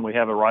to Win, we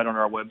have it right on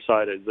our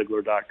website at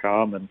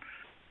Ziglar.com. And,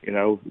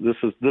 this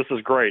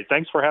is great.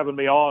 Thanks for having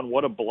me on.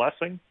 What a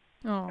blessing.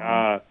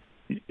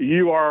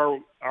 You are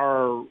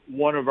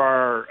one of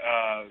our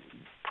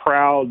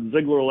proud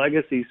Ziglar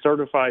Legacy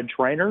certified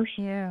trainers.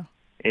 Yeah.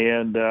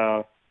 And,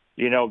 to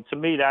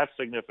me, that's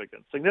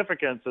significant.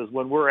 Significance is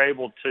when we're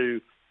able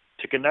to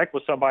connect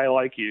with somebody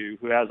like you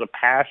who has a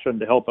passion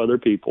to help other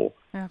people.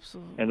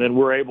 Absolutely. And then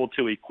we're able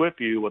to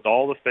equip you with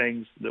all the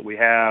things that we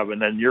have,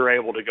 and then you're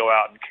able to go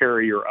out and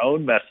carry your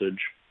own message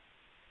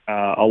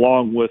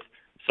along with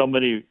so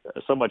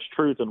much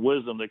truth and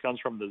wisdom that comes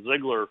from the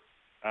Ziglar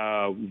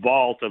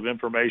vault of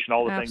information,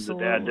 all the things that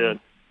Dad did.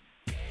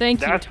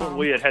 Thank you, Tom.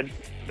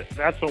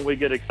 That's when we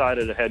get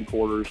excited at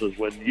headquarters, is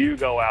when you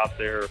go out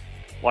there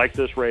like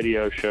this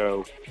radio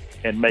show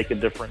and make a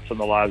difference in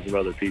the lives of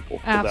other people.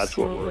 So Absolutely. That's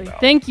what we're about.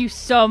 Thank you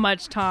so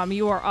much, Tom.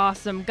 You are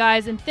awesome.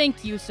 Guys, and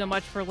thank you so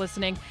much for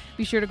listening.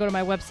 Be sure to go to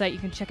my website. You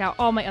can check out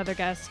all my other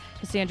guests,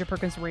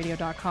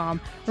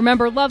 CassandraPerkinsRadio.com.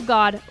 Remember, love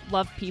God,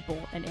 love people,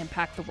 and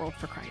impact the world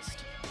for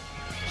Christ.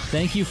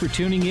 Thank you for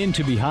tuning in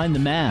to Behind the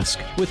Mask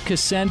with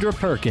Cassandra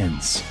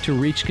Perkins. To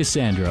reach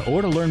Cassandra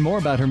or to learn more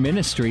about her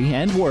ministry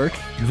and work,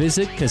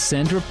 visit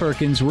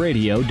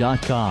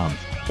CassandraPerkinsRadio.com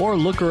or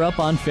look her up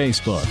on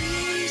Facebook.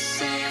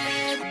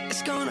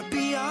 It's gonna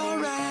be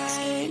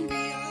alright.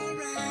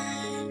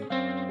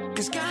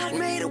 'Cause God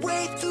made a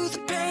way through the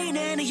pain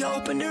and He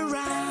opened her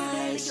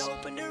eyes.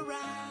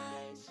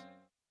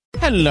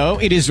 Hello,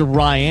 it is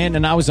Ryan,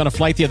 and I was on a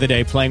flight the other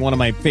day playing one of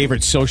my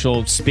favorite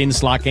social spin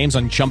slot games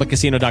on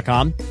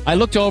ChumbaCasino.com. I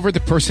looked over at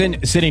the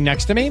person sitting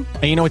next to me,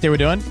 and you know what they were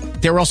doing?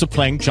 They were also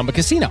playing Chumba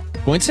Casino.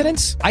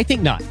 Coincidence? I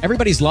think not.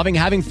 Everybody's loving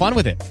having fun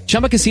with it.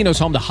 Chumba Casino is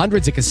home to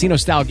hundreds of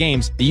casino-style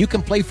games that you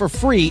can play for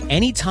free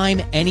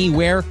anytime,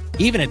 anywhere,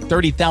 even at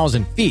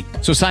 30,000 feet.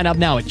 So sign up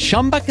now at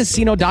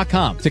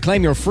ChumbaCasino.com to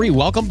claim your free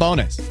welcome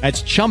bonus.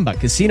 That's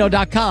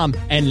ChumbaCasino.com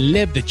and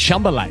live the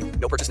Chumba life.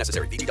 No purchase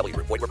necessary. VGW.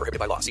 Void where prohibited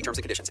by law. See terms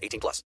and conditions. 18+.